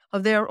limitations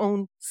of their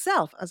own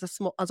self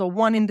as a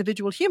one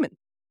individual human.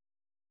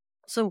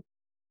 So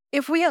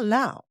if we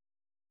allow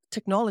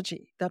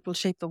technology that will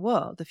shape the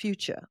world, the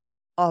future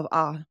of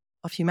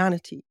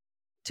humanity,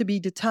 to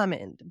be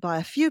determined by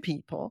a few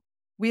people,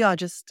 we are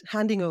just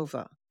handing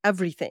over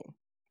everything.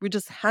 We're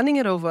just handing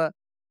it over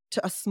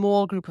to a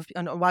small group of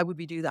people. And why would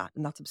we do that?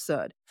 And that's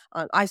absurd.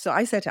 So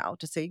I set out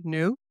to say,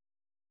 no,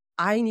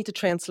 I need to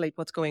translate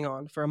what's going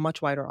on for a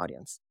much wider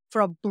audience,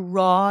 for a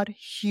broad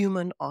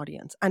human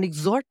audience, and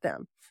exhort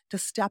them to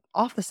step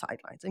off the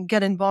sidelines and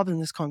get involved in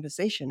this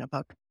conversation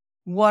about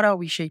what are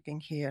we shaping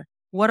here?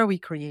 What are we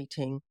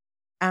creating?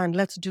 And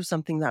let's do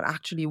something that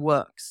actually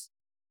works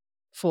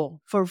for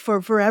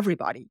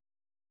everybody.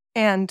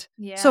 And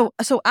so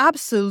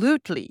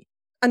absolutely.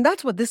 And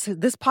that's what this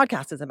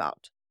podcast is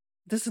about.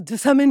 This is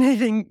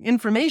disseminating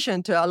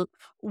information to a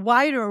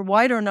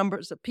wider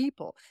numbers of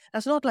people.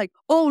 That's not like,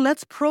 oh,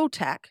 let's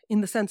pro-tech in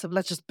the sense of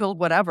let's just build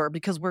whatever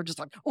because we're just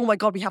like, oh my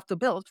God, we have to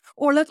build.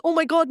 Or oh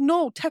my God,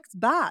 no, tech's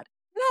bad.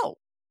 No,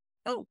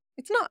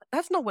 it's not.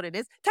 That's not what it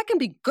is. Tech can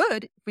be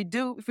good if we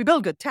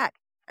build good tech.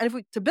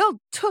 And to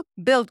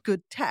build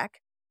good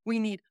tech, we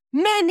need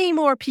many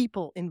more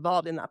people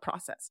involved in that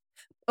process.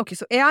 Okay,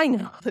 so AI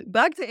now.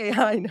 Back to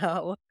AI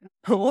now.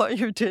 What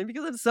you're doing,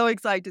 because I'm so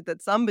excited that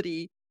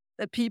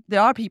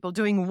there are people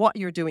doing what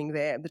you're doing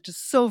there, which is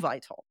so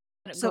vital.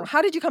 So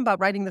how did you come about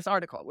writing this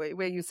article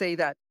where you say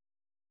that?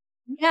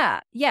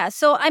 Yeah.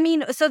 So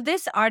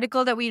this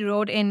article that we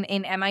wrote in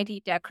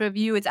MIT Tech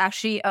Review, it's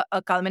actually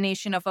a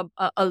culmination of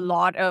a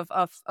lot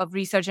of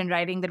research and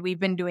writing that we've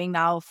been doing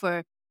now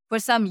for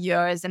some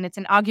years, and it's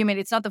an argument.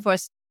 It's not the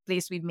first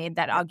place we've made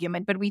that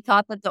argument, but we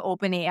thought that the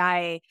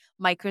OpenAI,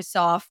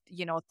 Microsoft,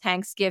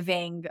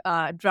 Thanksgiving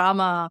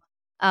drama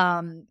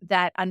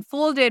that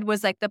unfolded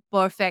was like the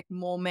perfect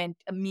moment,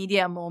 a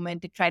media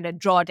moment, to try to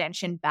draw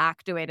attention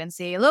back to it and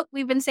say, look,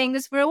 we've been saying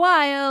this for a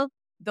while.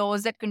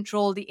 Those that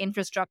control the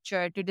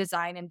infrastructure to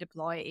design and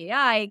deploy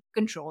AI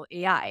control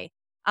AI.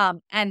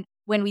 And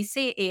when we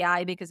say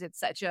AI, because it's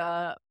such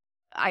a,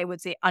 I would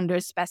say,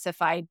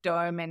 underspecified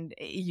term and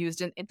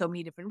used in so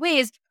many different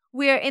ways,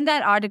 we're in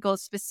that article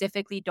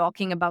specifically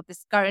talking about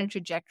this current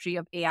trajectory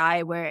of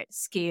AI where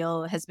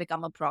scale has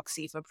become a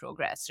proxy for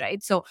progress,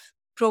 right? So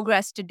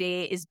progress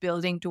today is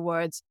building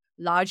towards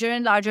larger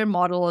and larger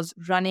models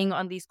running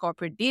on these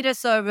corporate data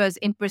servers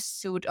in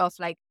pursuit of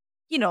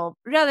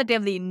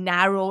relatively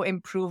narrow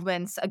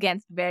improvements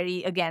against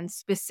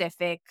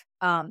specific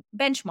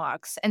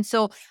benchmarks. And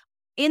so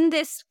in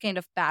this kind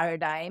of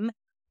paradigm,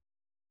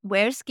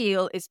 where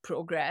scale is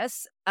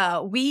progress,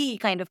 we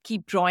kind of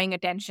keep drawing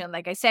attention.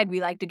 Like I said,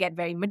 we like to get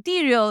very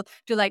material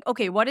to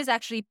okay, what is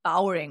actually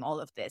powering all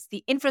of this?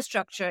 The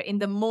infrastructure in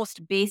the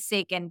most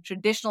basic and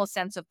traditional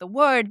sense of the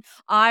word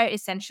are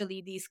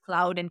essentially these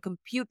cloud and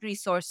compute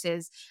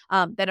resources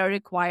that are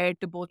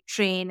required to both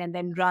train and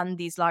then run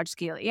these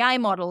large-scale AI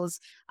models.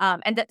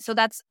 So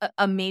that's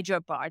a major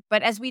part.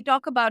 But as we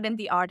talk about in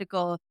the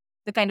article,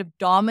 the kind of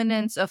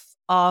dominance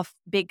of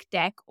big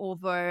tech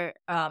over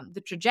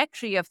the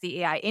trajectory of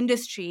the AI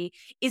industry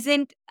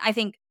isn't, I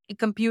think,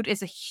 compute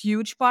is a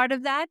huge part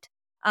of that.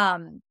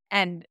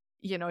 And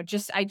I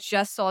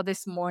just saw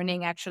this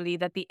morning actually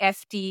that the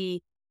FT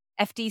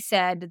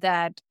said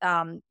that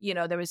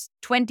there was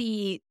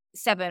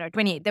 27 or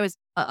 28. There was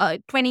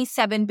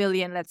 27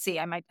 billion, let's say,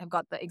 I might have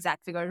got the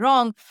exact figure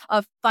wrong,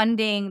 of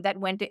funding that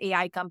went to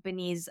AI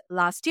companies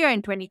last year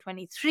in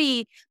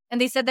 2023.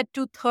 And they said that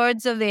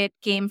 2/3 of it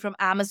came from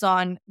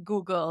Amazon,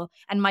 Google,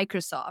 and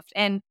Microsoft.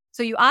 And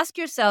so you ask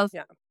yourself,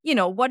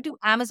 what do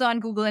Amazon,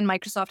 Google, and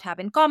Microsoft have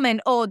in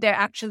common? Oh, they're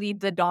actually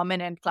the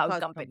dominant cloud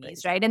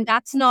companies, right? And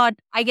that's not,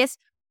 I guess,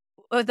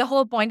 the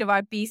whole point of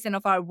our piece and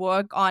of our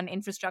work on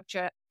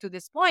infrastructure to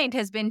this point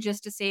has been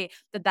just to say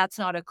that that's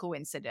not a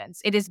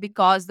coincidence. It is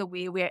because the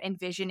way we're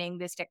envisioning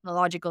this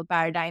technological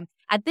paradigm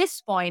at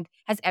this point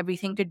has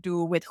everything to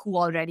do with who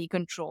already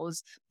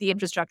controls the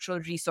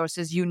infrastructural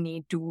resources you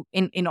need to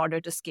in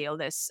order to scale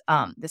this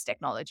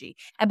technology.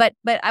 But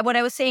what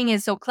I was saying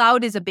is, so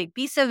cloud is a big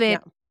piece of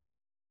it. Yeah.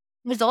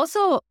 There's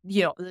also,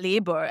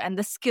 labor and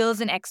the skills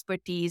and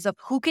expertise of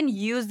who can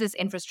use this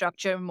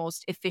infrastructure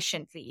most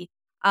efficiently.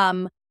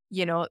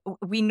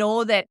 We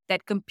know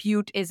that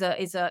compute is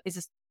a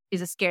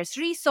scarce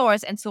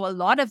resource, and so a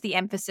lot of the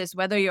emphasis,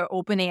 whether you're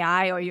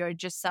OpenAI or you're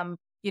just some,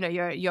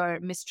 your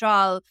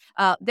Mistral,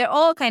 they're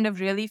all kind of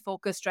really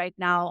focused right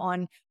now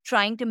on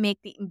trying to make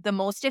the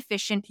most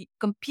efficient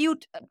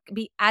compute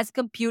be as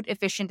compute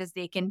efficient as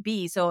they can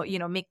be. So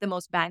make the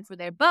most bang for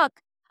their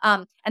buck.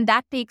 And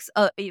that takes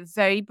a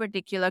very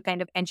particular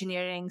kind of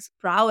engineering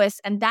prowess,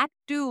 and that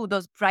too,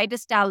 those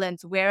brightest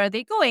talents, where are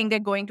they going? They're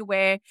going to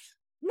where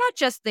not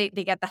just they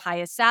get the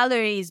highest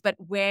salaries, but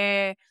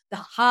where the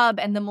hub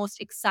and the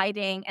most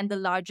exciting and the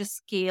largest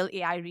scale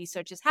AI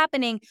research is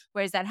happening.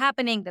 Where is that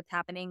happening? That's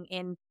happening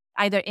in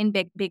either in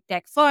big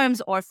tech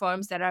firms or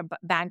firms that are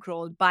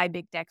bankrolled by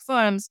big tech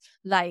firms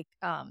like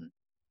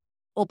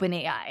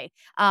OpenAI.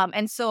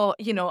 And so,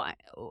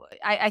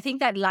 I think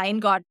that line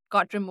got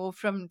removed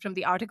from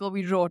the article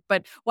we wrote.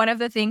 But one of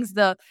the things,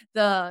 the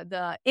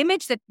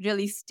image that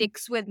really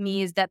sticks with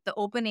me is that the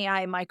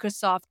OpenAI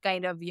Microsoft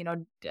kind of,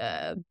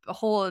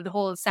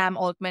 whole Sam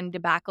Altman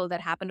debacle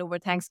that happened over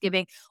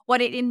Thanksgiving,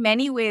 what it in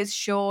many ways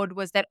showed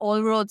was that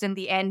all roads in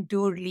the end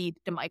do lead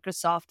to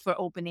Microsoft for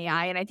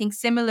OpenAI. And I think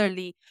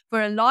similarly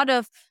for a lot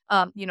of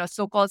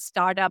so-called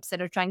startups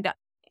that are trying to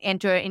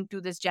enter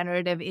into this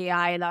generative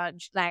AI,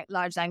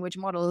 large language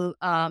model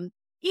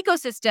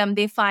ecosystem,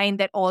 they find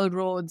that all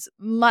roads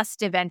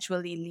must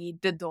eventually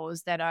lead to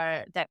those that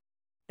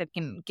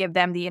can give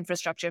them the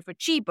infrastructure for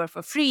cheap or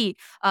for free,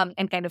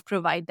 and kind of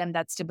provide them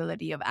that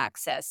stability of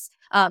access.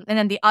 And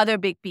then the other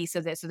big piece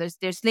of this, so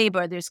there's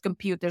labor, there's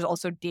compute, there's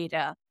also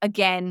data.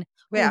 Again,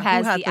 who Yeah, who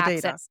has has the the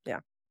data? access, Yeah,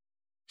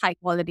 high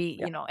quality,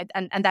 yeah.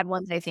 and that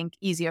one's, I think,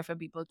 easier for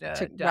people To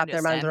to wrap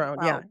their minds understand. around,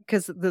 yeah,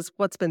 because this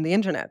what's been the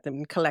internet. I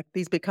mean,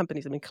 these big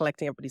companies have been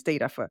collecting everybody's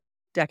data for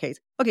decades.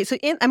 Okay, so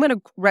I'm going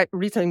to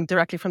read something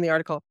directly from the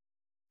article.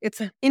 It's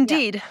Yeah.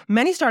 indeed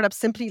many startups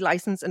simply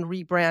license and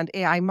rebrand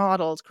AI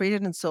models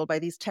created and sold by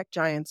these tech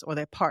giants or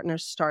their partner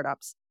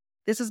startups.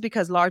 This is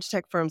because large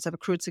tech firms have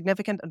accrued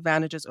significant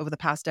advantages over the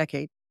past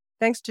decade,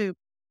 thanks to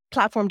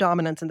platform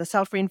dominance and the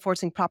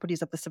self-reinforcing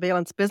properties of the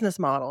surveillance business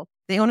model.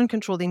 They own and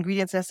control the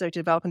ingredients necessary to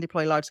develop and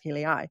deploy large-scale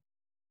AI.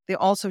 They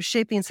also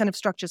shape the incentive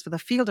structures for the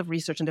field of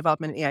research and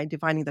development in AI,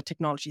 defining the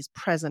technology's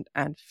present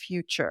and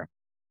future.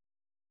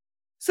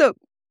 So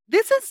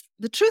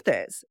the truth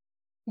is,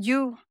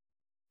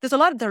 there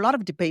are a lot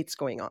of debates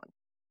going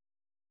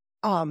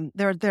on.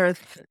 There are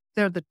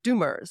the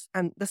doomers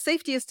and the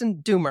safetiest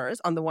and doomers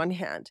on the one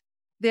hand.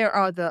 There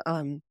are the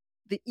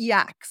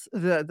EACs,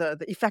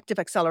 the effective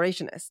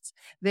accelerationists.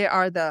 There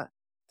are the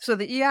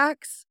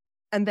EACs,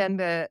 and then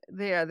the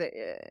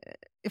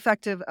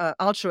effective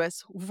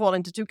altruists who fall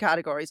into two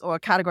categories, or a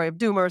category of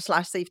doomers /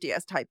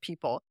 safetyist type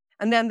people.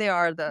 And then there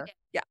are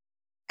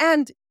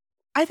and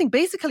I think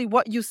basically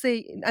what you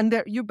say,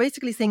 and you're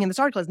basically saying in this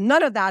article, is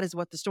none of that is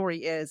what the story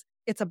is.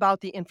 It's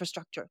about the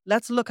infrastructure.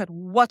 Let's look at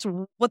what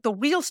the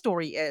real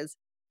story is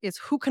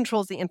who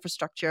controls the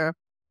infrastructure,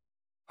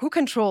 who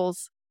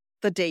controls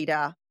the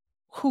data,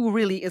 who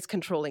really is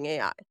controlling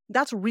AI.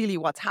 That's really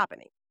what's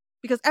happening.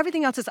 Because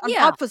everything else is an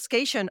Yeah.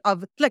 obfuscation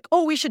of like,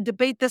 oh, we should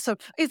debate this. Or,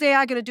 is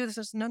AI going to do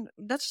this? No,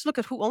 let's just look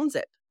at who owns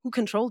it, who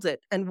controls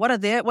it, and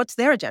what's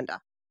their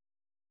agenda.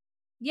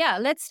 Yeah,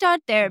 let's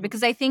start there,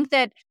 because I think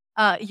that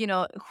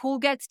who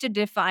gets to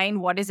define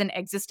what is an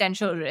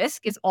existential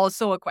risk is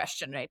also a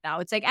question right now.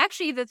 It's like,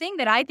 actually, the thing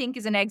that I think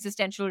is an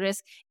existential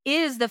risk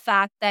is the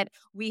fact that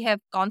we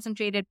have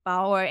concentrated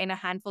power in a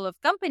handful of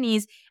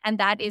companies, and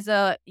that is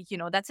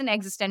that's an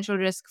existential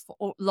risk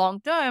for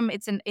long term.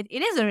 It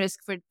is a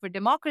risk for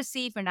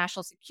democracy, for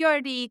national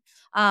security,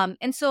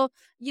 and so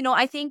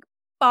I think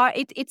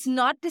it's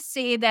not to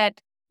say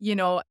that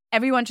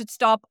everyone should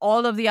stop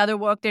all of the other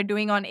work they're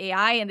doing on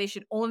AI and they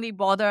should only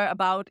bother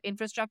about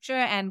infrastructure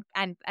and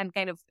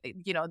kind of,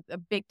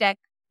 the big tech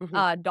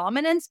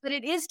dominance. But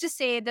it is to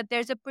say that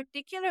there's a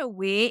particular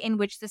way in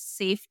which the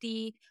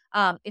safety,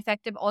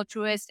 effective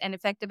altruist, and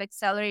effective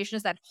acceleration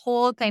is that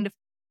whole kind of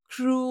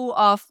crew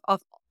of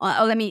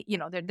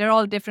they're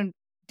all different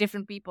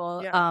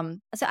people. Yeah.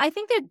 So I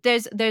think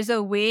that there's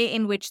a way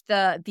in which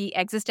the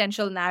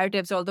existential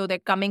narratives, although they're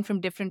coming from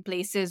different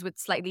places with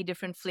slightly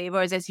different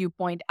flavors, as you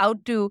point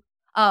out to,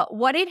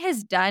 what it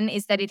has done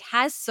is that it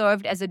has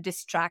served as a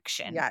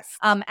distraction. Yes.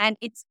 And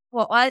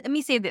let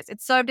me say this: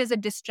 it served as a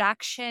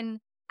distraction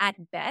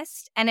at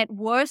best, and at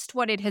worst,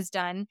 what it has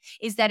done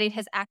is that it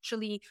has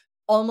actually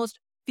almost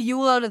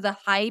fueled the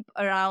hype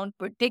around,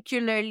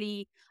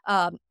 particularly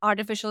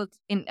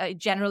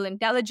general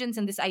intelligence,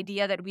 and this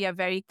idea that we are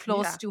very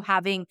close to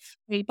having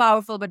very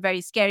powerful but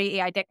very scary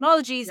AI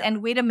technologies. Yeah.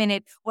 And wait a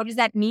minute, what does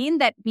that mean?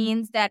 That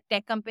means that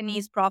tech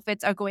companies'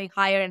 profits are going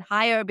higher and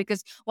higher,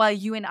 because while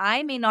you and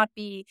I may not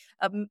be,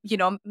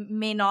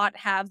 may not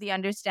have the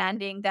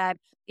understanding that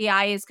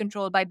AI is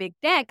controlled by big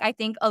tech, I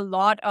think a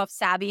lot of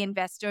savvy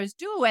investors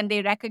do, and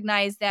they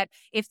recognize that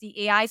if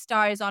the AI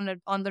star is on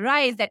the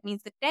rise, that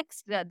means the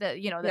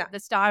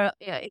star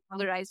is on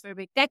the rise for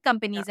big tech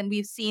companies. And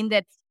we've seen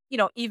that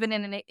even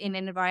in an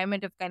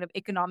environment of kind of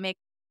economic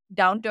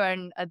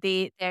downturn,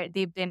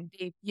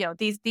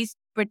 these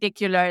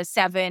particular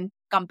 7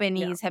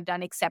 companies have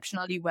done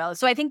exceptionally well.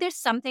 So I think there's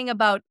something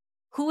about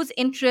whose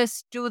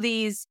interests do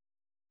these,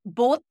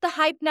 both the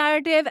hype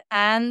narrative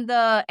and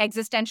the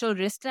existential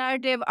risk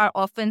narrative are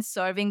often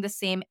serving the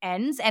same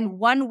ends. And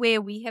one way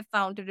we have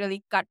found to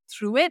really cut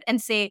through it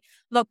and say,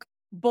 look,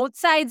 both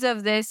sides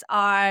of this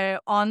are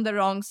on the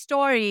wrong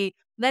story.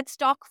 Let's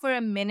talk for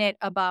a minute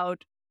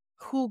about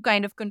who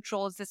kind of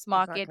controls this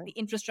market, Exactly.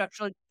 the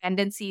infrastructural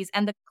dependencies,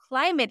 and the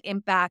climate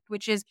impact,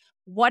 which is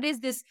what is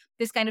this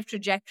kind of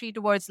trajectory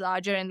towards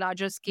larger and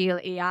larger scale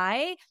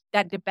AI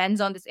that depends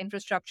on this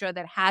infrastructure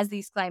that has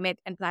these climate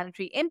and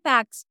planetary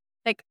impacts.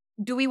 Like,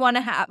 do we want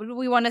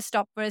to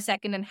stop for a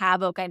second and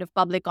have a kind of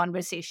public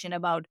conversation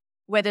about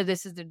whether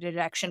this is the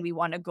direction we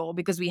want to go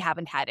because we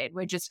haven't had it.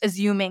 We're just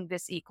assuming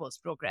this equals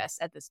progress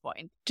at this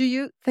point.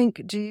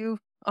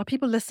 Are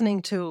people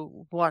listening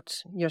to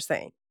what you're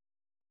saying?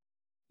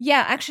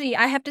 Yeah, actually,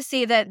 I have to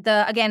say that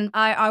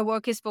our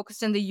work is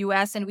focused in the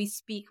U.S. and we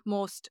speak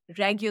most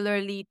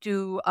regularly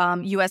to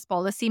U.S.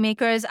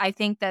 policymakers. I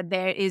think that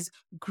there is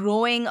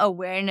growing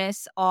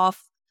awareness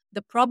of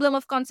the problem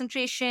of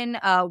concentration.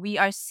 We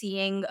are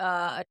seeing,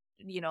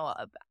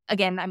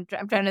 again, I'm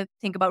trying to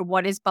think about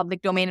what is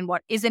public domain and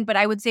what isn't, but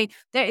I would say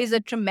there is a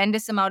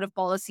tremendous amount of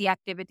policy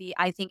activity.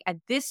 I think at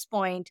this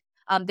point,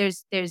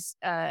 there's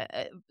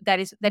that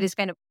is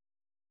kind of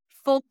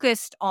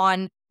focused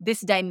on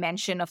this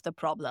dimension of the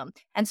problem.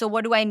 And so,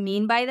 what do I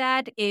mean by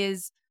that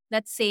is,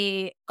 let's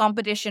say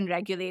competition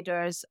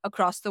regulators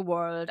across the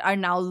world are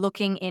now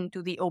looking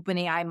into the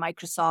OpenAI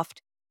Microsoft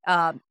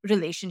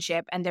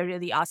relationship, and they're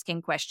really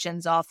asking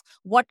questions of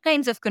what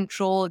kinds of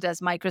control does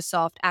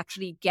Microsoft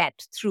actually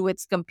get through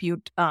its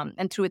compute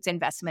and through its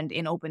investment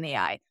in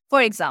OpenAI,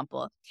 for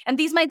example. And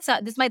this might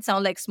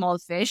sound like small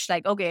fish,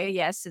 like, okay,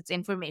 yes, it's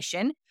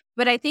information,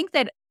 but I think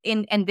that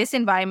in this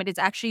environment,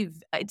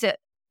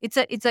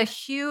 it's a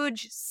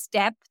huge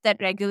step that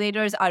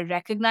regulators are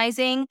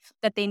recognizing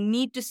that they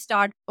need to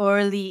start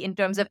early in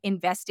terms of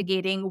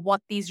investigating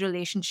what these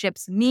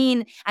relationships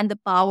mean and the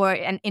power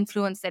and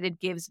influence that it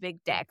gives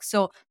big tech.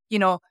 So,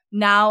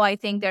 now I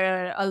think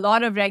there are a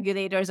lot of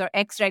regulators or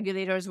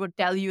ex-regulators would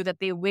tell you that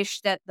they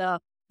wish that the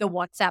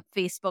WhatsApp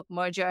Facebook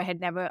merger had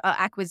never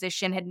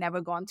acquisition had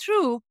never gone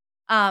through.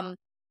 And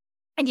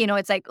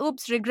it's like,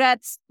 oops,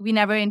 regrets. We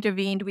never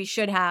intervened. We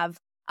should have.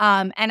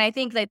 And I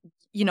think that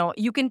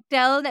you can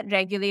tell that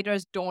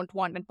regulators don't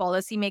want and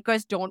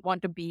policymakers don't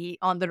want to be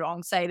on the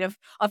wrong side of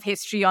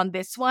history on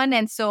this one.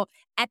 And so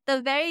at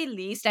the very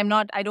least, I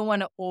don't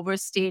want to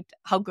overstate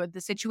how good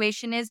the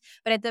situation is,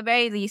 but at the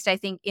very least, I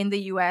think in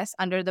the US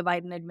under the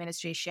Biden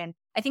administration,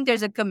 I think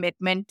there's a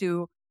commitment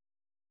to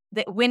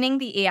winning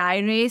the AI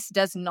race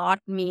does not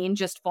mean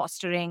just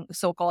fostering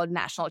so-called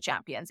national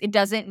champions. It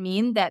doesn't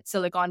mean that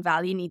Silicon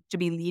Valley needs to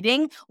be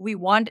leading. We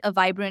want a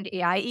vibrant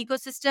AI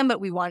ecosystem, but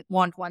we want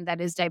one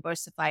that is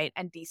diversified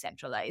and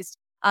decentralized.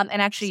 And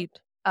actually,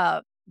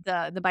 the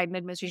Biden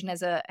administration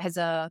has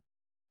a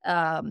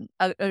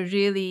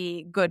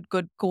really good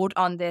quote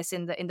on this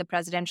in the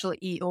presidential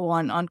EO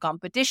on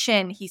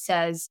competition. He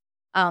says,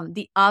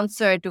 the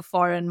answer to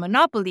foreign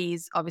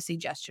monopolies, obviously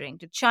gesturing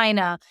to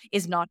China,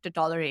 is not to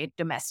tolerate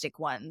domestic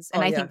ones.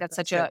 And I think that's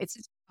it's a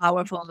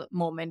powerful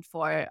moment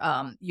for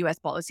U.S.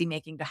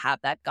 policymaking to have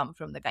that come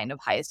from the kind of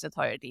highest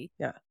authority.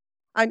 Yeah.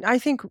 I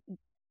think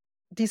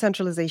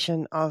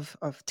decentralization of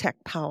tech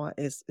power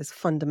is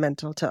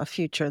fundamental to a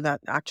future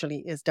that actually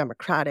is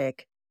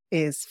democratic,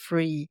 is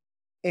free,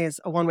 is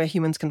a one where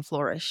humans can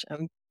flourish.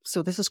 And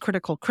so this is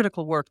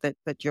critical work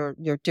that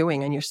you're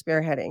doing and you're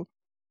spearheading.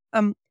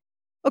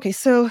 Okay,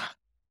 so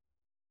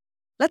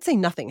let's say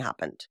nothing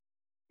happened.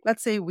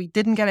 Let's say we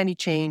didn't get any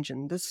change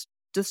and this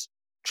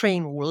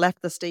train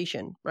left the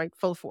station, right?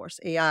 Full force,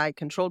 AI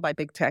controlled by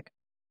big tech.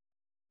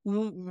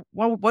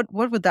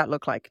 What would that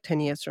look like 10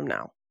 years from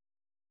now?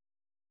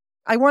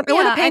 I want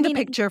to paint a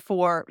picture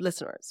for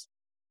listeners.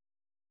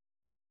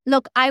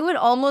 Look, I would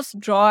almost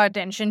draw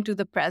attention to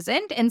the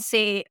present and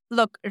say,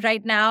 look,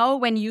 right now,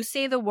 when you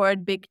say the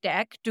word big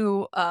tech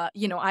to,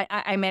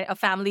 I'm at a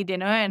family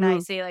dinner and I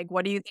say, like,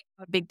 what do you think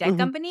about big tech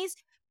companies?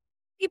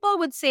 People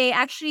would say,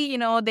 actually,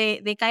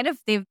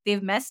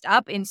 they've messed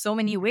up in so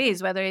many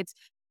ways, whether it's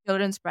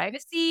children's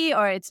privacy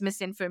or it's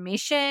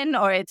misinformation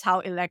or it's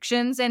how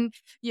elections and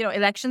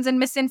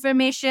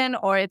misinformation,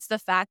 or it's the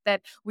fact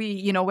that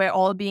we're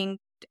all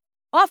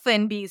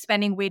often be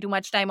spending way too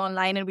much time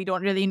online and we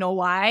don't really know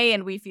why,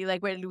 and we feel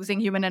like we're losing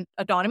human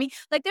autonomy.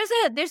 Like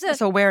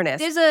there's awareness.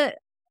 There's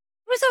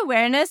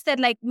awareness that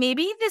like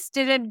maybe this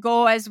didn't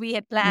go as we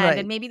had planned, right,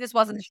 and maybe this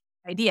wasn't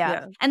the idea.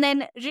 Yeah. And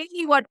then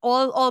really what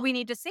all we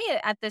need to say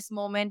at this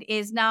moment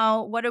is,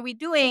 now what are we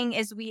doing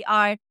is we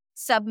are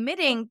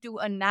submitting to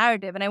a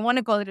narrative, and I want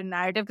to call it a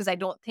narrative because I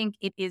don't think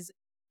it is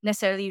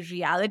necessarily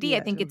reality. Yeah, I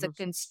think it's a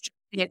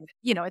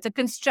it's a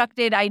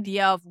constructed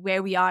idea of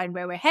where we are and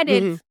where we're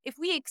headed. If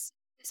we accept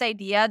this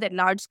idea that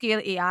large-scale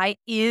AI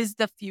is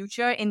the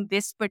future in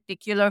this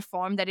particular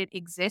form that it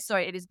exists or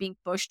it is being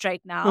pushed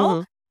right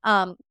now,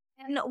 and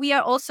we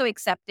are also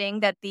accepting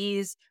that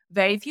these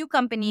very few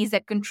companies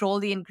that control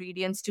the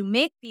ingredients to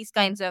make these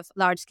kinds of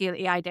large-scale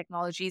AI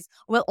technologies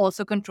will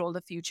also control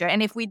the future.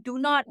 And if we do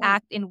not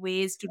act in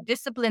ways to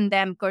discipline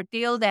them,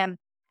 curtail them,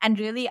 and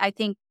really, I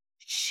think,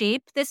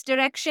 shape this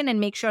direction and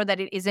make sure that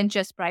it isn't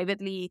just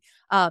privately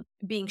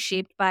being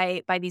shaped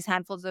by these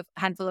handful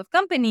of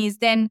companies,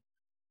 then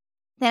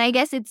I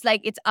guess it's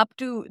up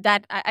to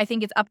that. I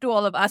think it's up to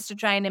all of us to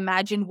try and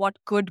imagine what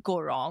could go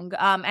wrong.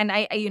 And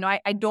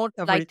I don't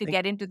like to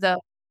get into the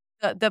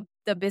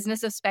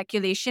business of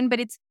speculation,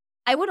 but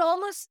I would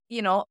almost,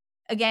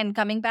 again,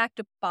 coming back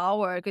to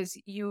power, because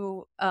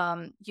you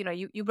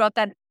brought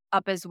that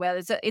up as well.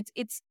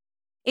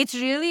 it's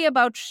really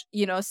about,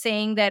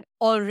 saying that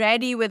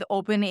already with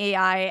open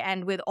AI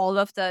and with all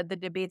of the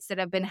debates that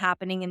have been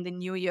happening in the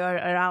new year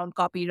around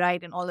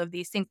copyright and all of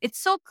these things, it's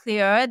so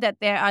clear that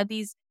there are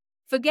these,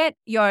 forget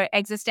your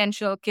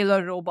existential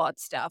killer robot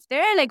stuff.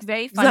 There are like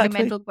very Exactly.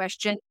 fundamental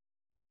questions.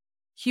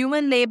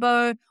 Human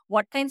labor,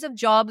 what kinds of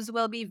jobs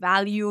will be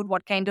valued,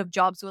 what kind of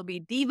jobs will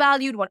be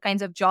devalued, what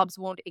kinds of jobs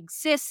won't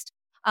exist,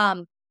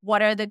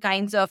 what are the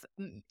kinds of,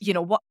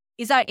 what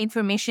is our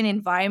information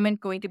environment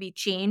going to be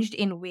changed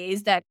in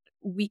ways that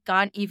we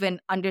can't even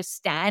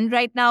understand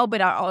right now,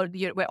 but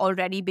we're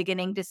already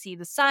beginning to see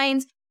the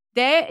signs.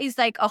 There is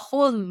like a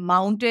whole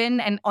mountain,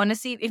 and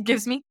honestly, it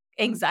gives me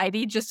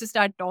anxiety just to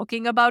start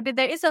talking about it.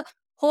 There is a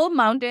whole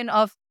mountain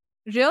of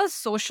real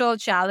social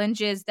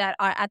challenges that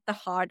are at the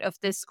heart of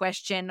this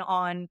question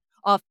on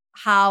of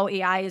how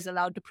AI is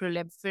allowed to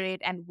proliferate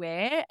and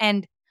where.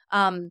 And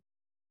um,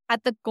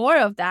 at the core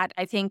of that,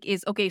 I think,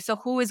 is okay, so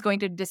who is going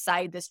to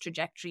decide this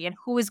trajectory and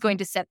who is going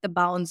to set the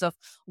bounds of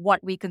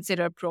what we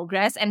consider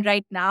progress? And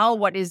right now,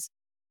 what is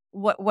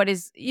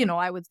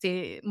I would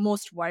say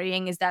most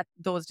worrying is that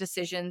those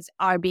decisions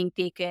are being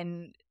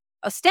taken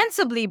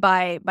ostensibly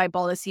by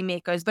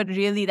policymakers, but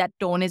really that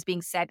tone is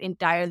being set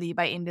entirely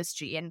by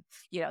industry. And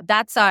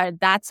that's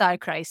our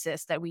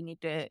crisis that we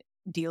need to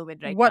deal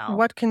with right now.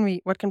 What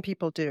can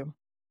people do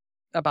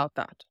about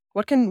that?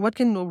 What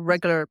can a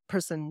regular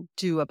person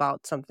do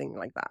about something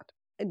like that?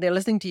 And they're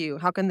listening to you.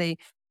 How can they're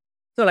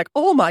like,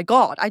 oh my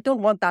God, I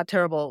don't want that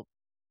terrible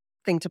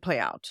thing to play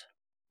out.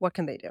 What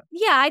can they do?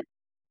 Yeah,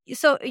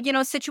 so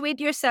situate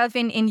yourself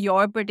in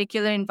your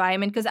particular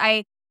environment, because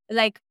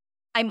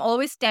I'm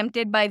always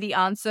tempted by the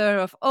answer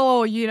of,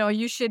 oh,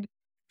 you should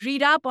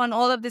read up on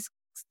all of this.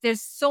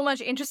 There's so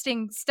much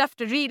interesting stuff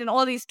to read and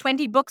all these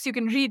 20 books you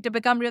can read to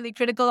become really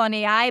critical on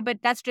AI, but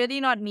that's really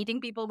not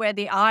meeting people where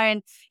they are,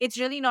 and it's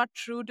really not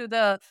true to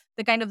the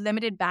kind of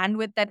limited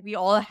bandwidth that we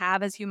all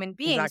have as human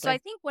beings. So I Exactly.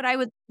 think what I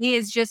would say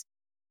is just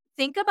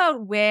think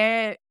about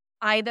where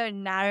either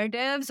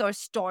narratives or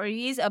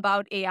stories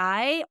about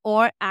AI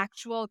or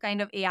actual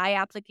kind of AI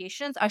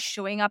applications are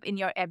showing up in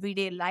your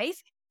everyday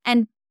life,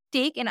 and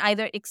take an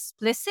either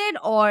explicit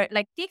or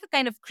like take a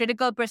kind of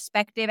critical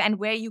perspective, and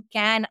where you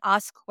can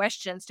ask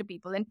questions to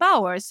people in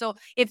power. So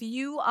if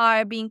you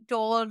are being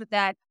told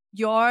that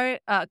your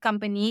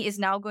company is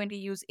now going to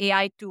use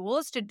AI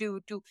tools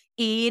to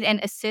aid and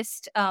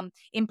assist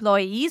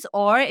employees,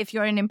 or if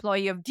you're an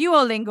employee of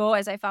Duolingo,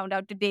 as I found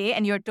out today,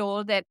 and you're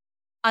told that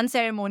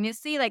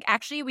unceremoniously, like,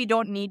 actually we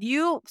don't need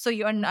you, so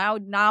you're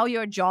now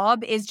your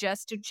job is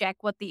just to check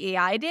what the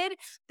AI did,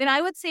 then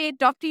I would say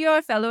talk to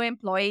your fellow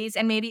employees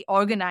and maybe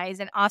organize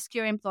and ask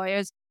your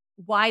employers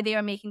why they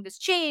are making this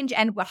change,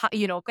 and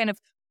kind of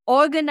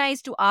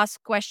organize to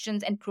ask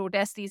questions and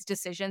protest these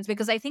decisions.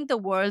 Because I think the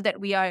world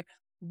that we are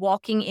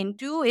walking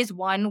into is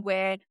one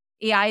where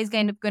AI is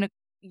kind of going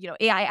to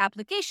AI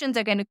applications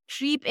are going to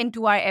creep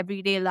into our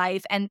everyday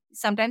life, and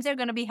sometimes they're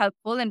going to be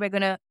helpful and we're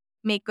going to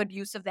make good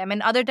use of them. And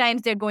other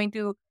times they're going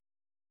to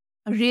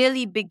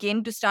really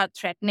begin to start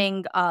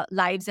threatening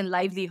lives and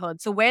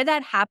livelihoods. So where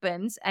that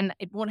happens, and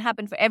it won't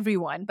happen for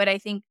everyone, but I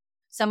think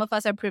some of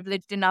us are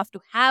privileged enough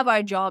to have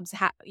our jobs,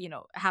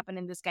 happen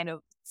in this kind of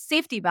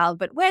safety valve.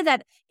 But where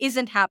that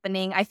isn't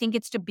happening, I think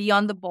it's to be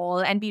on the ball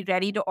and be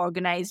ready to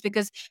organize,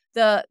 because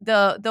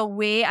the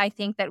way I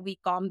think that we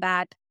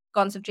combat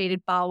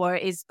concentrated power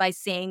is by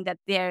saying that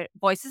their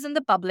voices in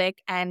the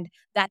public, and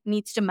that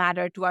needs to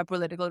matter to our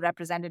political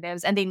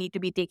representatives, and they need to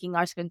be taking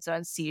our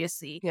concerns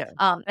seriously. Yeah.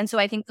 And so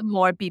I think the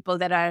more people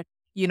that are,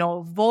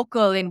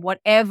 vocal in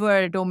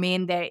whatever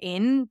domain they're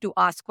in to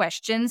ask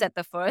questions at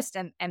the first,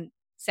 and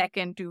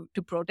second to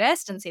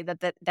protest and say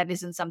that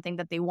isn't something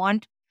that they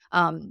want,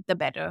 the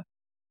better.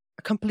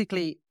 I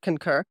completely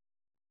concur.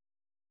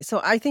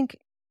 So I think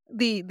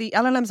the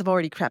LLMs have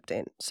already crept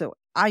in. So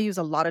I use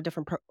a lot of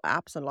different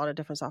apps and a lot of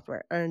different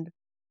software, and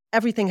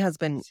everything has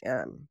been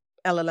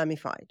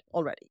LLMified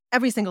already.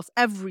 Every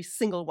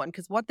single one.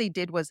 Because what they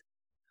did was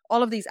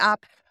all of these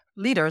app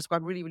leaders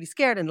got really, really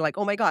scared and like,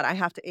 oh my God, I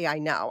have to AI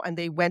now. And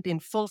they went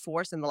in full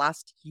force in the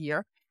last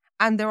year,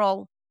 and they're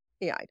all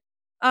AI'd.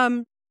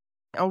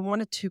 I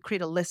wanted to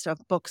create a list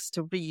of books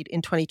to read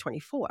in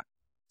 2024.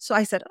 So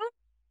I said, oh,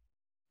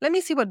 let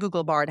me see what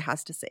Google Bard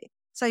has to say.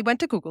 So I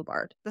went to Google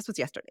Bard. This was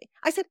yesterday.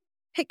 I said,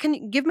 hey, can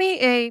you give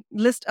me a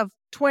list of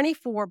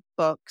 24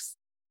 books,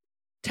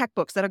 tech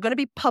books that are going to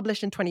be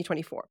published in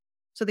 2024?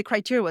 So the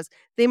criteria was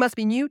they must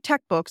be new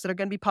tech books that are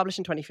going to be published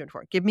in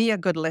 2024. Give me a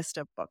good list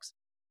of books.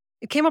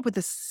 It came up with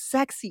this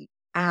sexy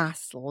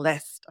ass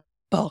list of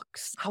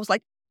books. I was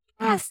like,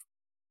 yes.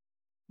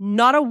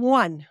 Not a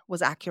one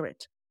was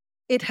accurate.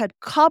 It had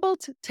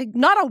cobbled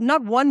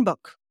not one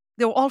book.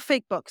 They were all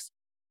fake books.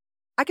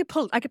 I could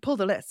pull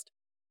the list.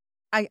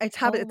 I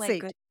have it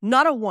saved. Goodness.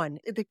 Not a one.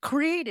 They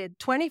created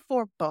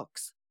 24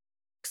 books,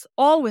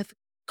 all with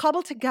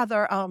cobbled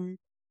together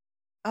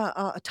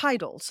a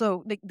title.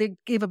 So they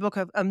gave a book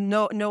of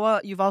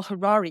Noah Yuval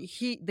Harari.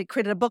 They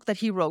created a book that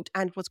he wrote,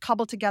 and it was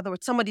cobbled together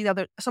with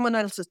someone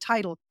else's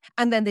title.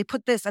 And then they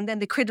put this, and then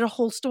they created a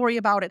whole story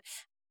about it.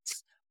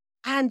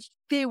 And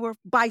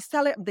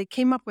they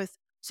came up with,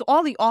 so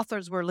all the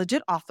authors were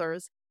legit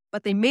authors,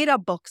 but they made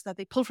up books that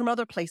they pulled from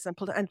other places and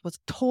it was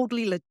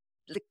totally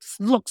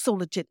looked so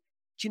legit.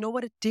 Do you know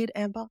what it did,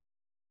 Amba?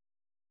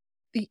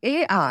 The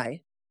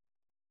AI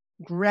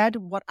read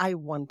what I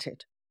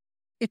wanted.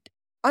 It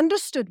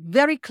understood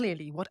very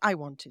clearly what I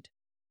wanted.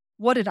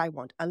 What did I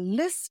want? A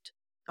list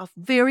of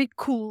very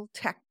cool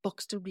tech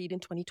books to read in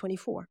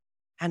 2024.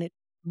 And it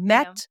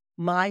met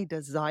my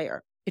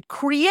desire. It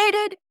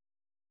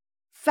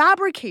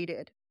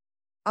fabricated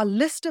a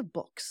list of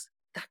books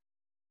that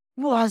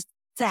was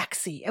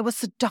sexy. It was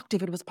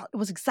seductive. It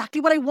was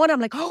exactly what I wanted. I'm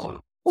like,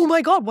 oh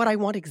my God, what I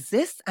want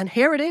exists. And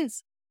here it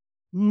is.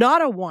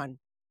 Not a one.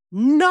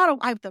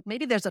 I thought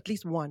maybe there's at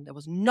least one. There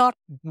was not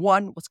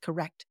one was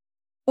correct.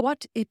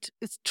 What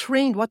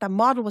the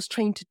model was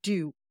trained to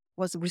do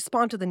was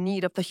respond to the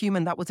need of the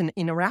human that was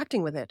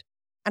interacting with it.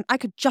 And I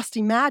could just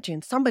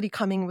imagine somebody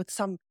coming with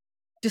some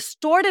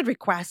distorted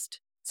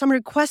request, some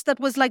request that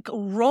was like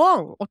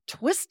wrong or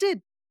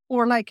twisted,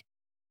 or like,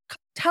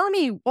 tell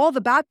me all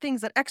the bad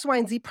things that X, Y,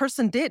 and Z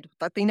person did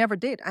that they never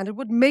did. And it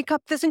would make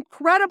up this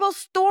incredible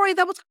story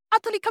that was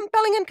utterly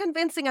compelling and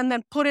convincing and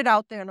then put it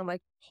out there. And I'm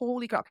like,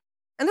 holy crap.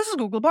 And this is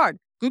Google Bard.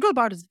 Google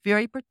Bard is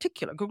very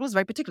particular. Google is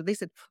very particular. They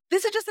said,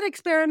 this is just an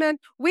experiment.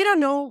 We don't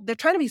know. They're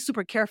trying to be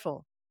super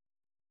careful.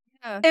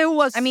 Yeah. It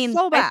was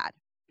so bad.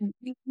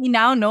 We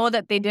now know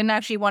that they didn't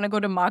actually want to go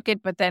to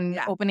market, but then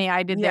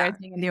OpenAI did their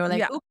thing and they were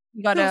like, oh,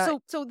 we gotta.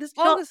 So this,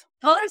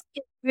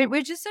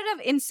 we're just sort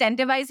of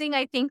incentivizing,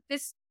 I think,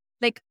 this,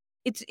 like,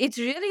 it's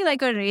really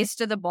like a race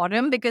to the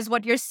bottom, because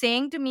what you're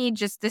saying to me,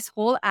 just this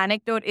whole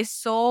anecdote it's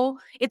so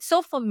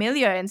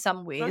familiar in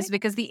some ways, right?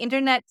 Because the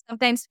internet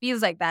sometimes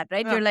feels like that,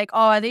 right? Yeah. You're like,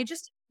 oh, they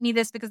just need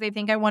this because they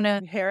think I want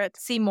to hear it,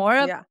 see more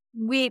of. Yeah.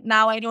 Wait,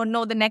 now I don't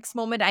know. The next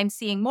moment I'm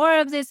seeing more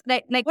of this.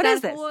 Like what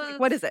is this?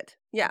 What is it?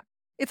 Yeah,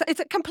 it's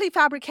a complete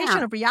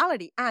fabrication of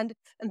reality, and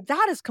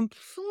that is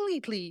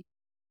completely.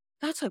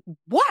 That's like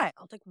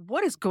wild. Like,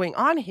 what is going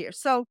on here?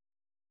 So.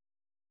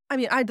 I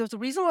mean, there's a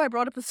reason why I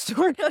brought up the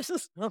story. I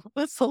just, it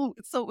was so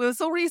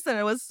recent.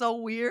 It was so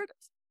weird.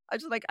 I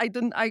just like,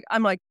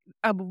 I'm like,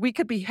 we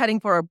could be heading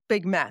for a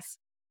big mess.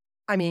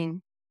 I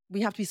mean,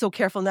 we have to be so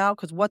careful now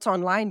because what's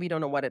online, we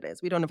don't know what it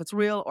is. We don't know if it's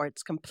real or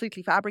it's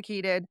completely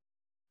fabricated.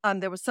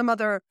 There was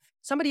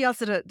somebody else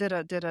did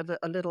a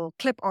little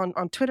clip on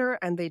Twitter,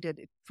 and they did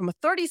it from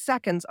 30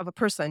 seconds of a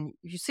person.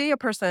 If you see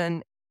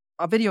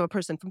a video of a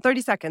person from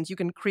 30 seconds, you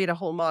can create a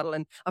whole model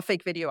and a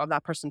fake video of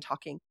that person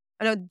talking.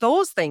 I know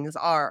those things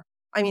are,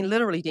 I mean,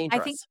 literally dangerous.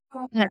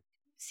 I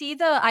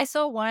think, I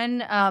saw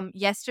one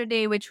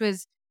yesterday, which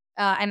was,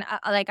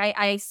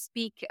 I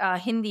speak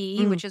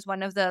Hindi, which is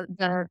one of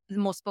the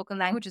most spoken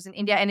languages in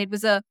India. And it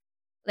was a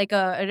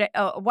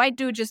white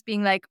dude just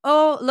being like,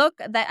 oh, look,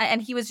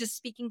 and he was just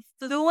speaking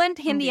fluent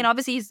Hindi. And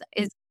obviously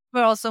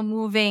we're also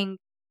moving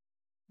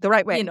the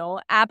right way,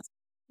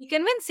 absolutely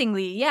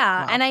convincingly.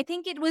 Yeah. Wow. And I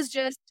think it was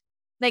just,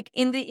 like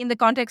in the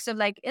context of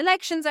like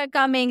elections are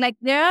coming, like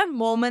there are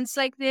moments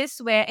like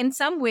this where in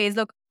some ways,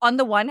 look, on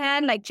the one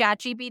hand, like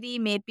ChatGPT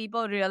made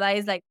people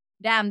realize like,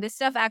 damn, this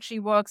stuff actually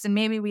works. And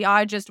maybe we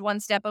are just one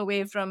step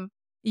away from,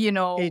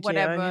 AGI,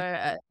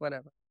 whatever, right?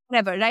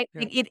 Yeah. Like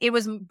it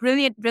was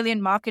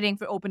brilliant marketing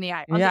for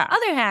OpenAI. On the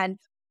other hand,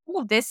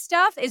 this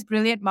stuff is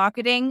brilliant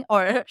marketing,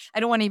 or I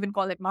don't want to even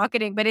call it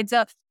marketing, but it's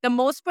the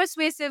most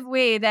persuasive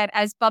way that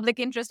as public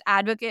interest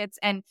advocates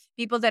and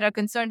people that are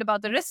concerned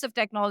about the risks of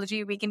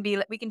technology, we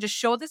can just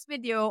show this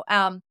video.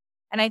 And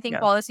I think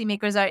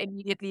policymakers are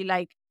immediately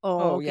like,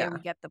 we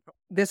get the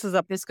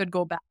problem. This could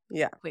go back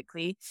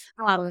quickly.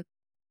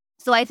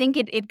 So I think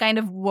it kind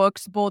of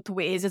works both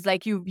ways. It's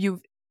like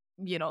you've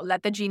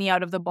let the genie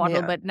out of the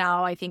bottle, but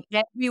now I think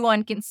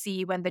everyone can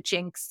see when the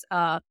chinks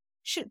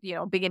should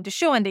begin to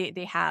show, and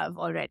they have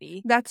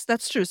already.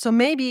 That's true. So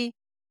maybe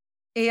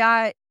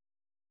AI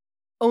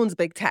owns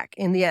big tech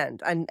in the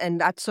end,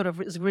 and that sort of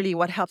is really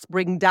what helps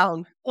bring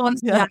down.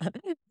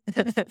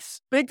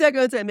 Big tech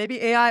owns it. Maybe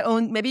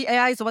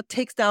AI is what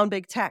takes down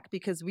big tech,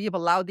 because we have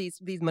allowed these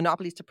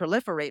monopolies to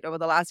proliferate over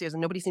the last years, and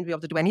nobody seems to be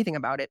able to do anything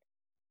about it.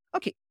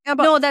 Okay.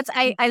 No,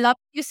 I love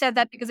you said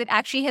that, because it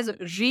actually has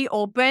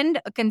reopened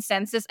a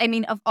consensus. I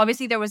mean,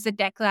 obviously there was a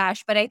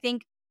declash, but I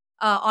think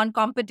on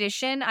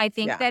competition, I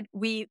think that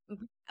we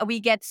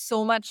get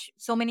so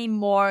many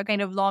more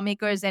kind of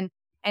lawmakers and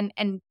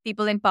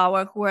people in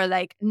power who are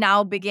like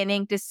now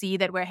beginning to see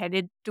that we're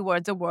headed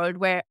towards a world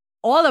where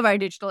all of our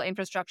digital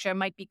infrastructure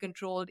might be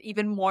controlled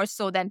even more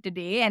so than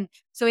today. And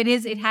so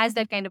it has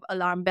that kind of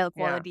alarm bell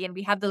quality, and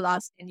we have the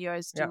last 10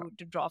 years to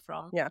draw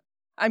from. Yeah.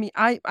 I mean,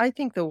 I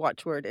think the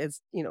watchword is,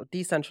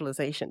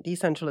 decentralization.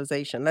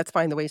 Let's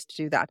find the ways to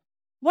do that.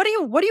 What are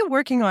you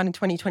working on in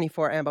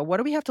 2024, Amba? What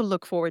do we have to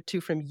look forward to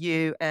from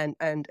you and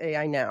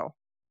AI Now?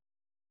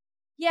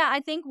 Yeah, I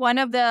think one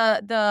of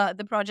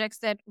the projects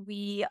that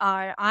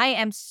I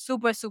am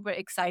super, super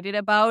excited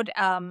about.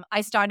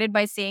 I started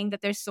by saying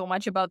that there's so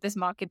much about this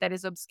market that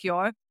is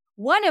obscure.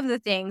 One of the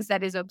things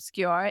that is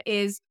obscure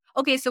is,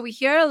 okay, so we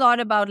hear a lot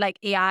about like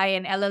AI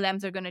and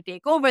LLMs are going to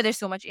take over. There's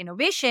so much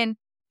innovation.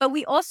 But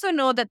we also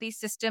know that these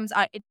systems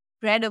are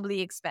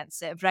incredibly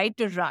expensive, right,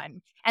 to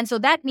run. And so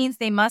that means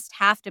they must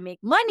have to make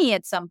money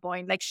at some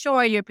point. Like,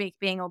 sure, you're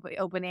paying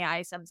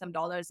OpenAI some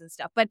dollars and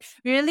stuff, but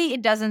really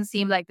it doesn't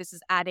seem like this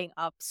is adding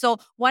up. So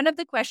one of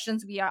the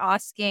questions we are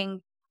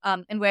asking,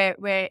 and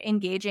we're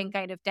engaging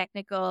kind of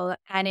technical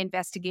and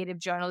investigative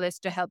journalists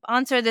to help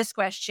answer this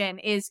question,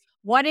 is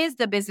what is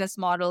the business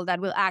model that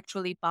will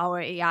actually power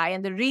AI?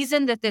 And the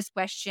reason that this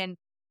question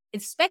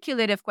is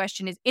speculative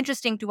question is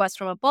interesting to us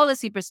from a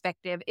policy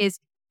perspective is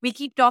we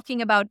keep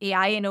talking about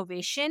AI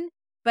innovation,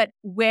 but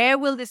where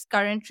will this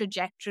current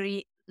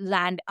trajectory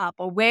land up,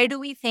 or where do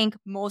we think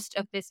most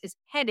of this is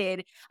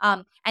headed?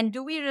 And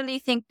do we really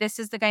think this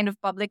is the kind of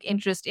public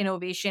interest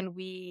innovation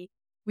we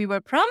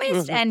were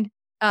promised? Mhm. And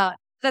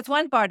that's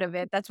one part of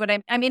it. That's what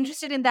I'm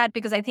interested in, that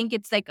because I think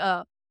it's like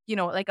a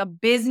like a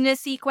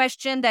businessy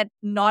question that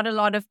not a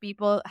lot of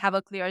people have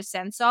a clear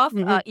sense of,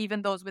 Mhm.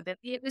 even those within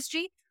the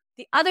industry.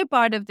 The other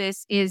part of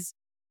this is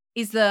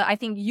the, I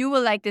think you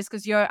will like this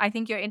because I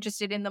think you're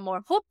interested in the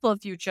more hopeful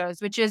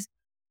futures, which is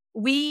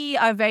we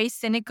are very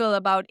cynical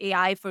about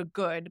AI for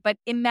good. But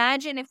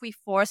imagine if we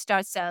forced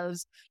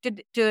ourselves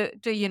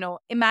to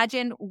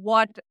imagine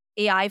what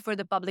AI for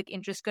the public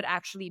interest could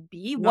actually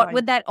be. What Right.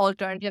 would that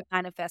alternative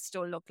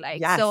manifesto look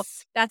like? So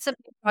Yes. that's a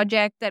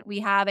project that we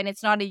have, and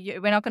it's not a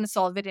year. We're not going to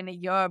solve it in a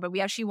year, but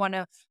we actually want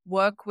to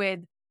work with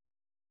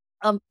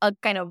a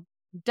kind of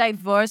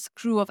diverse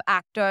crew of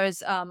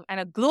actors, and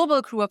a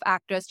global crew of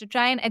actors to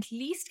try and at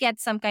least get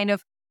some kind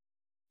of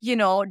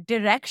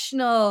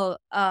directional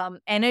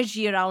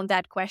energy around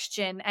that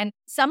question. And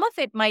some of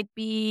it might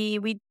be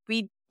we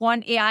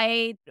want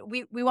AI,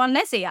 we want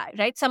less AI,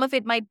 right? Some of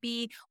it might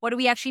be, what do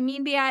we actually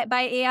mean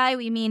by AI?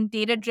 We mean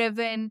data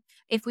driven.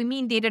 If we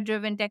mean data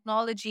driven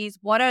technologies,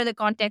 what are the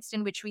contexts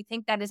in which we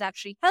think that is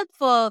actually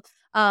helpful?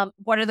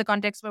 What are the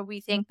contexts where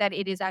we think that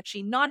it is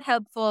actually not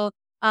helpful?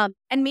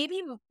 And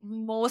maybe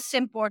most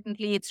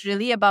importantly, it's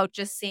really about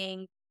just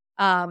saying,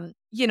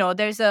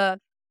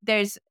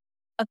 there's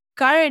a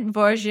current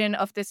version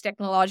of this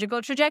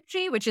technological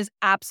trajectory, which is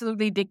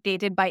absolutely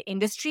dictated by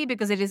industry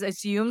because it is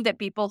assumed that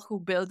people who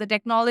build the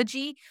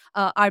technology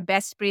are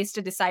best placed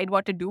to decide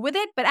what to do with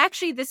it. But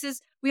actually,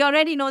 we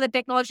already know that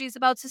technology is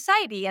about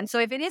society. And so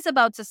if it is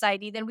about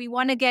society, then we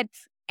want to get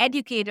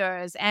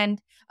educators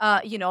and,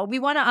 we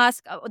want to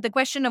ask the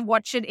question of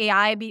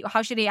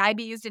how should AI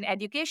be used in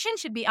education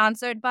should be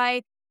answered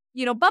by,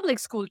 public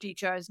school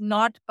teachers,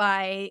 not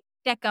by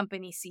tech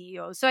company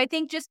CEOs. So I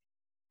think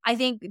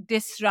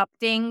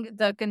disrupting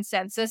the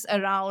consensus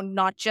around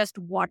not just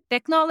what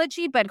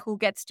technology, but who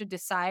gets to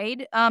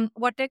decide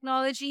what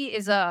technology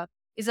is a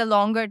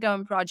longer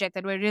term project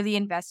that we're really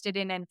invested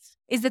in, and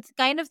is the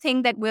kind of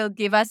thing that will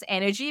give us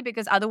energy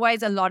because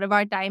otherwise a lot of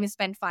our time is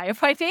spent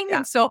firefighting. Yeah.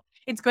 And so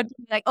it's good to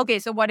be like, okay,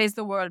 so what is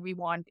the world we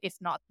want? If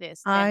not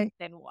this, then I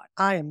what?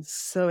 I am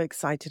so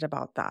excited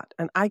about that.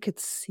 And I could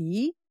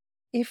see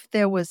if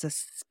there was a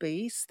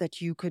space that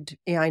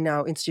AI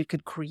Now Institute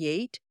could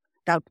create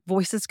that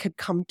voices could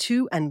come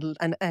to and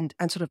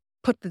sort of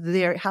put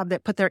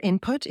their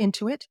input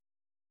into it.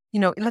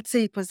 Let's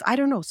say it was, I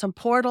don't know, some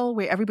portal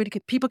where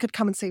people could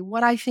come and say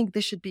what I think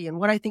this should be and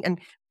what I think, and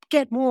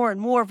get more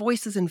and more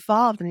voices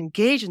involved and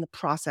engage in the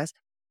process.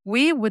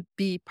 We would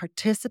be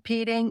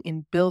participating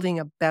in building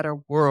a better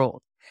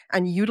world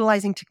and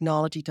utilizing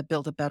technology to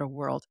build a better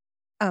world.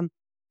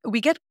 We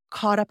get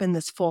caught up in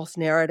this false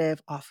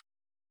narrative of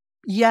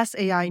yes,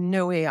 AI,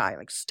 no AI,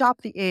 like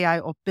stop the AI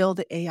or build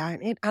the AI.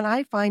 And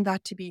I find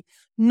that to be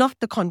not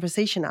the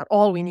conversation at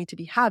all we need to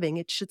be having.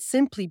 It should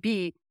simply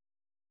be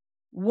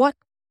what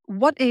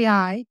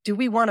AI do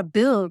we want to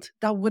build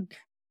that would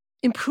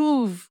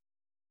improve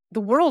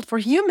the world for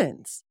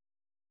humans?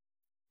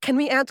 Can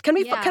we Yeah.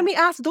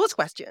 ask those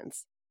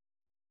questions?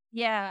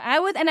 Yeah,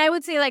 I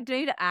would say, like,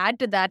 to add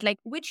to that, like,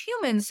 which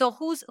humans? So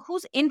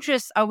whose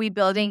interests are we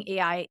building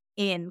AI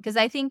in? Because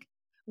I think,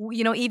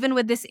 even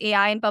with this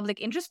AI and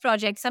public interest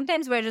project,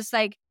 sometimes we're just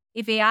like,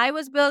 if AI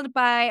was built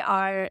by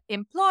our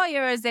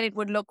employers, then it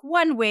would look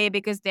one way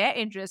because their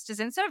interest is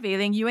in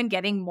surveilling you and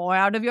getting more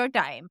out of your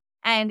time.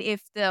 And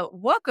if the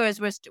workers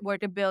were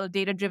to build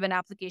data-driven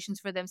applications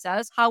for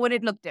themselves, how would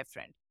it look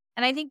different?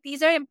 And I think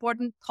these are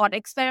important thought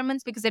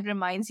experiments because it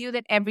reminds you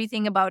that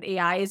everything about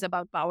AI is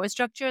about power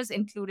structures,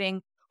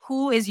 including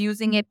who is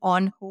using it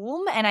on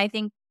whom. And I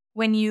think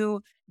when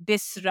you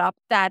disrupt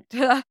that,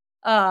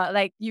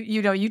 like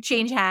you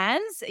change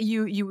hands,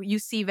 you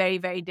see very,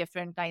 very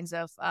different kinds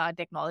of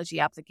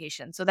technology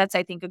applications. So that's,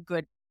 I think, a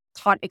good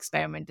thought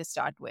experiment to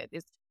start with,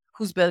 is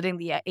who's building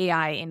the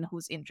AI in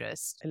whose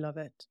interest. I love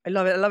it. I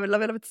love it. I love it. I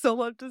love it. I love it so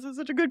much. This is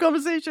such a good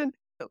conversation.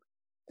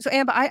 So,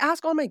 Amba, I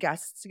ask all my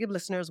guests to give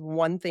listeners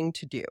one thing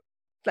to do.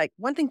 Like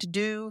one thing to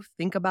do,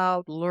 think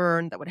about,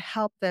 learn that would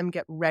help them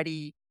get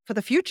ready for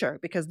the future,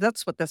 because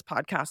that's what this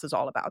podcast is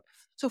all about.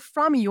 So,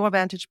 from your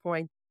vantage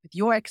point, with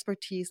your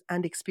expertise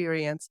and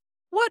experience,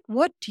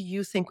 what do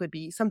you think would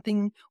be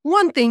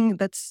one thing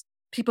that's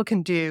people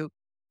can do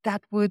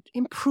that would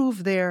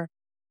improve their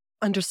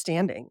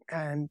understanding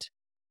and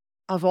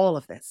of all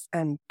of this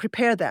and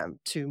prepare them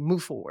to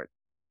move forward?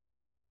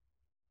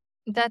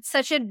 That's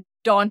such a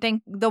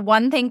daunting. The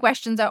one thing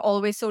questions are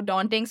always so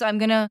daunting. So I'm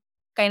going to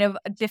kind of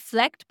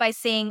deflect by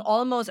saying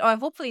almost, or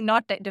hopefully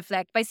not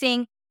deflect, by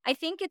saying I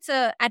think it's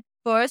at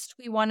first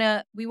we want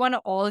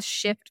to all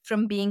shift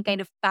from being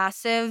kind of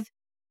passive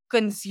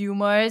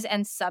consumers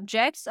and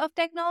subjects of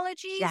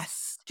technologies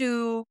Yes.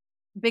 to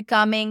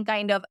becoming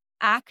kind of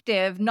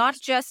active, not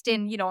just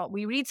in,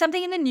 we read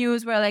something in the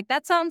news, we're like,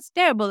 that sounds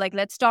terrible, like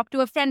let's talk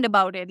to a friend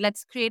about it,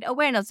 let's create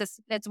awareness.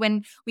 That's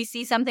when we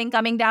see something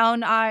coming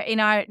down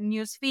in our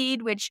news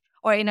feed, which,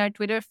 or in our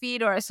Twitter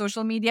feed or our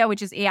social media,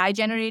 which is AI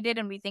generated,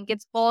 and we think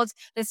it's false.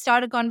 Let's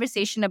start a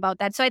conversation about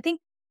that. So I think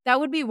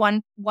that would be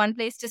one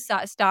place to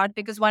start,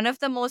 because one of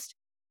the most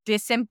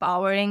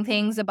disempowering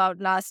things about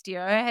last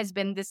year has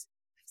been this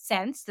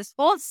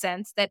false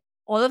sense that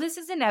all of this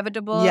is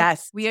inevitable.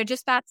 Yes. We are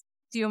just passive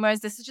consumers.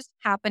 This is just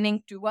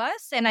happening to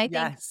us. And I think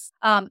Yes.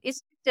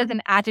 it's just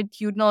an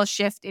attitudinal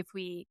shift if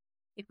we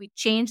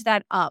change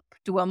that up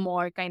to a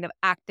more kind of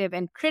active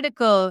and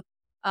critical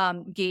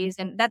gaze.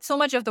 And that's so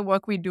much of the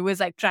work we do, is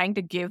like trying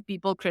to give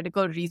people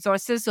critical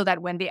resources so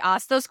that when they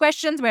ask those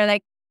questions, we're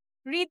like,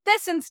 read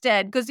this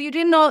instead, because you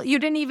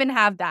didn't even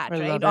have that, I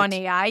right? love On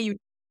it. AI, you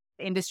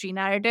industry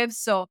narratives.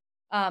 So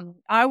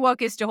our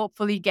work is to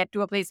hopefully get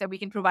to a place that we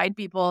can provide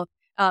people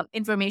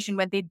information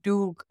when they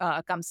do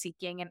come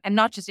seeking, and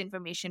not just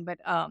information, but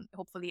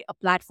hopefully a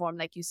platform,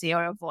 like you say,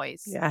 or a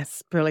voice.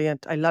 Yes,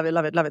 brilliant. I love it,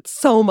 love it, love it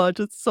so much.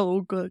 It's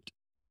so good.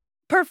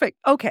 Perfect.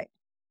 Okay.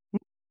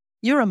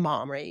 You're a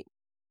mom, right?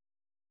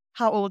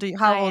 How old are you?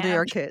 How I old are am.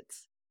 your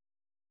kids?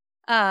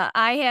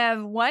 I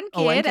have one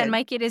Oh, one kid, and kid.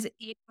 my kid is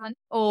 8 months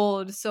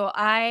old. So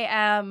I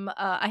am.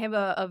 I have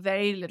a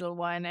very little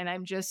one, and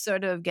I'm just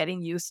sort of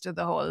getting used to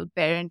the whole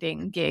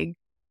parenting gig.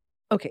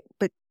 Okay,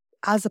 but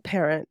as a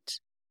parent,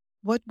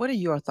 what are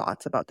your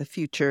thoughts about the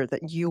future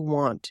that you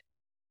want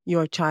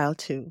your child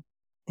to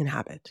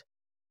inhabit?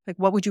 Like,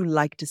 what would you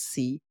like to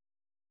see?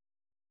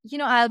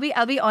 I'll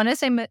be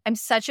honest. I'm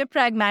such a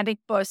pragmatic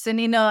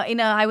person,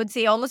 I would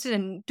say almost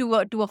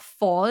to a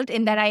fault,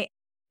 in that I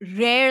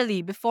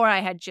rarely, before I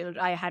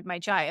had my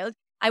child,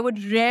 I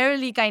would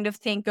rarely kind of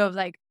think of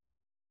like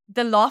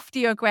the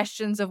loftier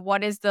questions of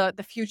what is the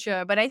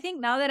future. But I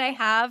think now that I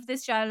have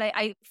this child,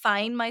 I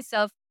find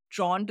myself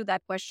drawn to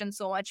that question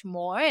so much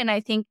more. And I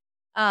think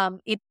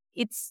it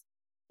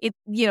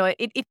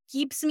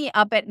keeps me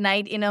up at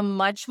night in a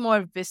much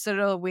more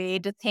visceral way,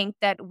 to think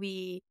that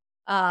we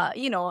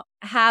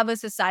have a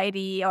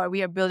society, or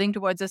we are building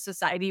towards a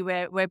society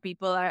where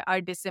people are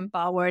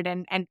disempowered,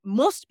 and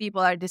most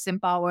people are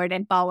disempowered,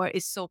 and power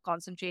is so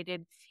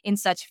concentrated in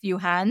such few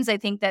hands. I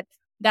think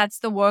that's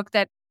the work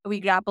that we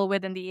grapple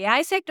with in the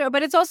AI sector,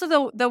 but it's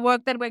also the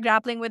work that we're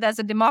grappling with as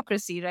a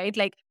democracy, right?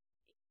 Like,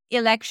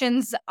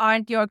 elections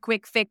aren't your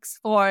quick fix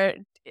for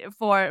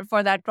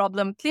that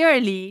problem,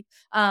 clearly.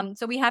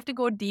 So we have to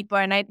go deeper,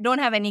 and I don't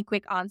have any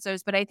quick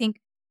answers, but I think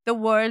the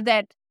world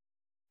that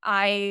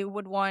I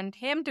would want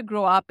him to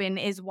grow up in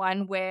is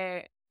one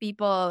where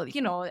people,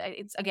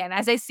 it's, again,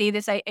 as I say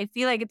this, I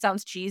feel like it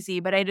sounds cheesy,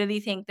 but I really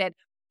think that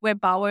where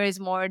power is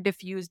more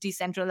diffused,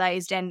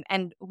 decentralized,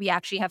 and we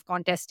actually have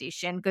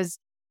contestation, because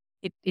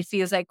it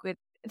feels like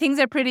things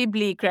are pretty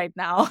bleak right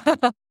now.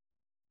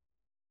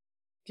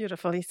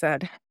 Beautifully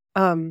said.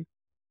 Oh,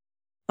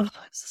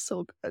 this is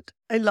so good.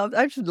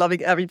 I'm just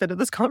loving every bit of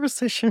this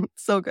conversation.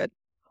 So good.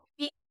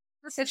 It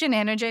was such an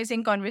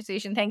energizing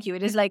conversation. Thank you.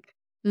 It is like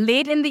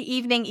late in the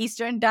evening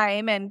Eastern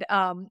time, and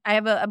I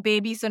have a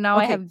baby, so now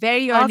I Okay. have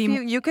very Off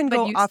early. you can but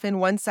go you off in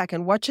 1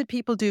 second. What should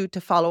people do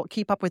to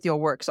keep up with your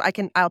work? So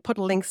I'll put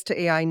links to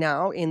AI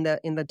now in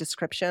the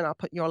description. I'll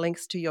put your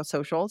links to your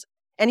socials.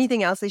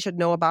 Anything else they should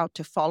know about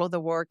to follow the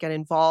work, get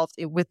involved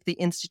with the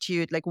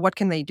institute? Like, what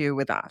can they do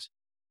with that?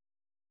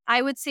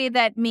 I would say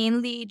that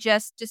mainly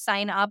just to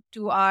sign up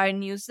to our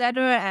newsletter,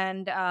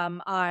 and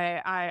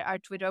our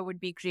Twitter would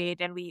be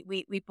great, and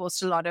we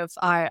post a lot of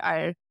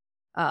our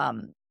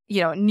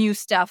new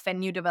stuff and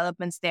new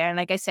developments there. And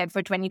like I said,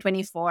 for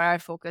 2024, our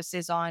focus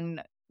is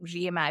on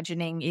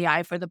reimagining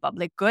AI for the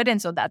public good,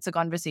 and so that's a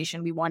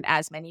conversation we want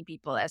as many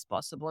people as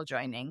possible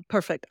joining.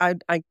 Perfect.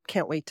 I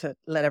can't wait to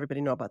let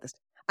everybody know about this.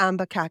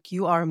 Amba Kak,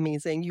 you are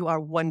amazing. You are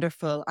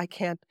wonderful. I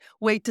can't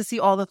wait to see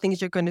all the things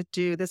you're going to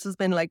do. This has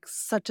been like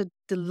such a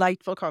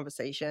delightful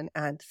conversation,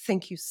 and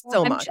thank you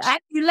so much. I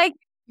feel like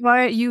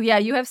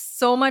you have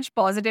so much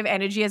positive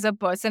energy as a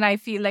person. I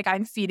feel like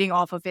I'm feeding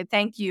off of it.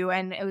 Thank you,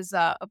 and it was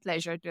a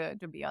pleasure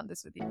to be on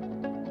this with you.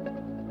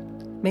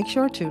 Make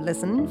sure to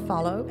listen,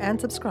 follow,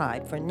 and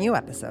subscribe for new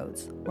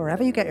episodes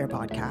wherever you get your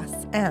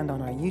podcasts and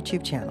on our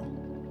YouTube channel.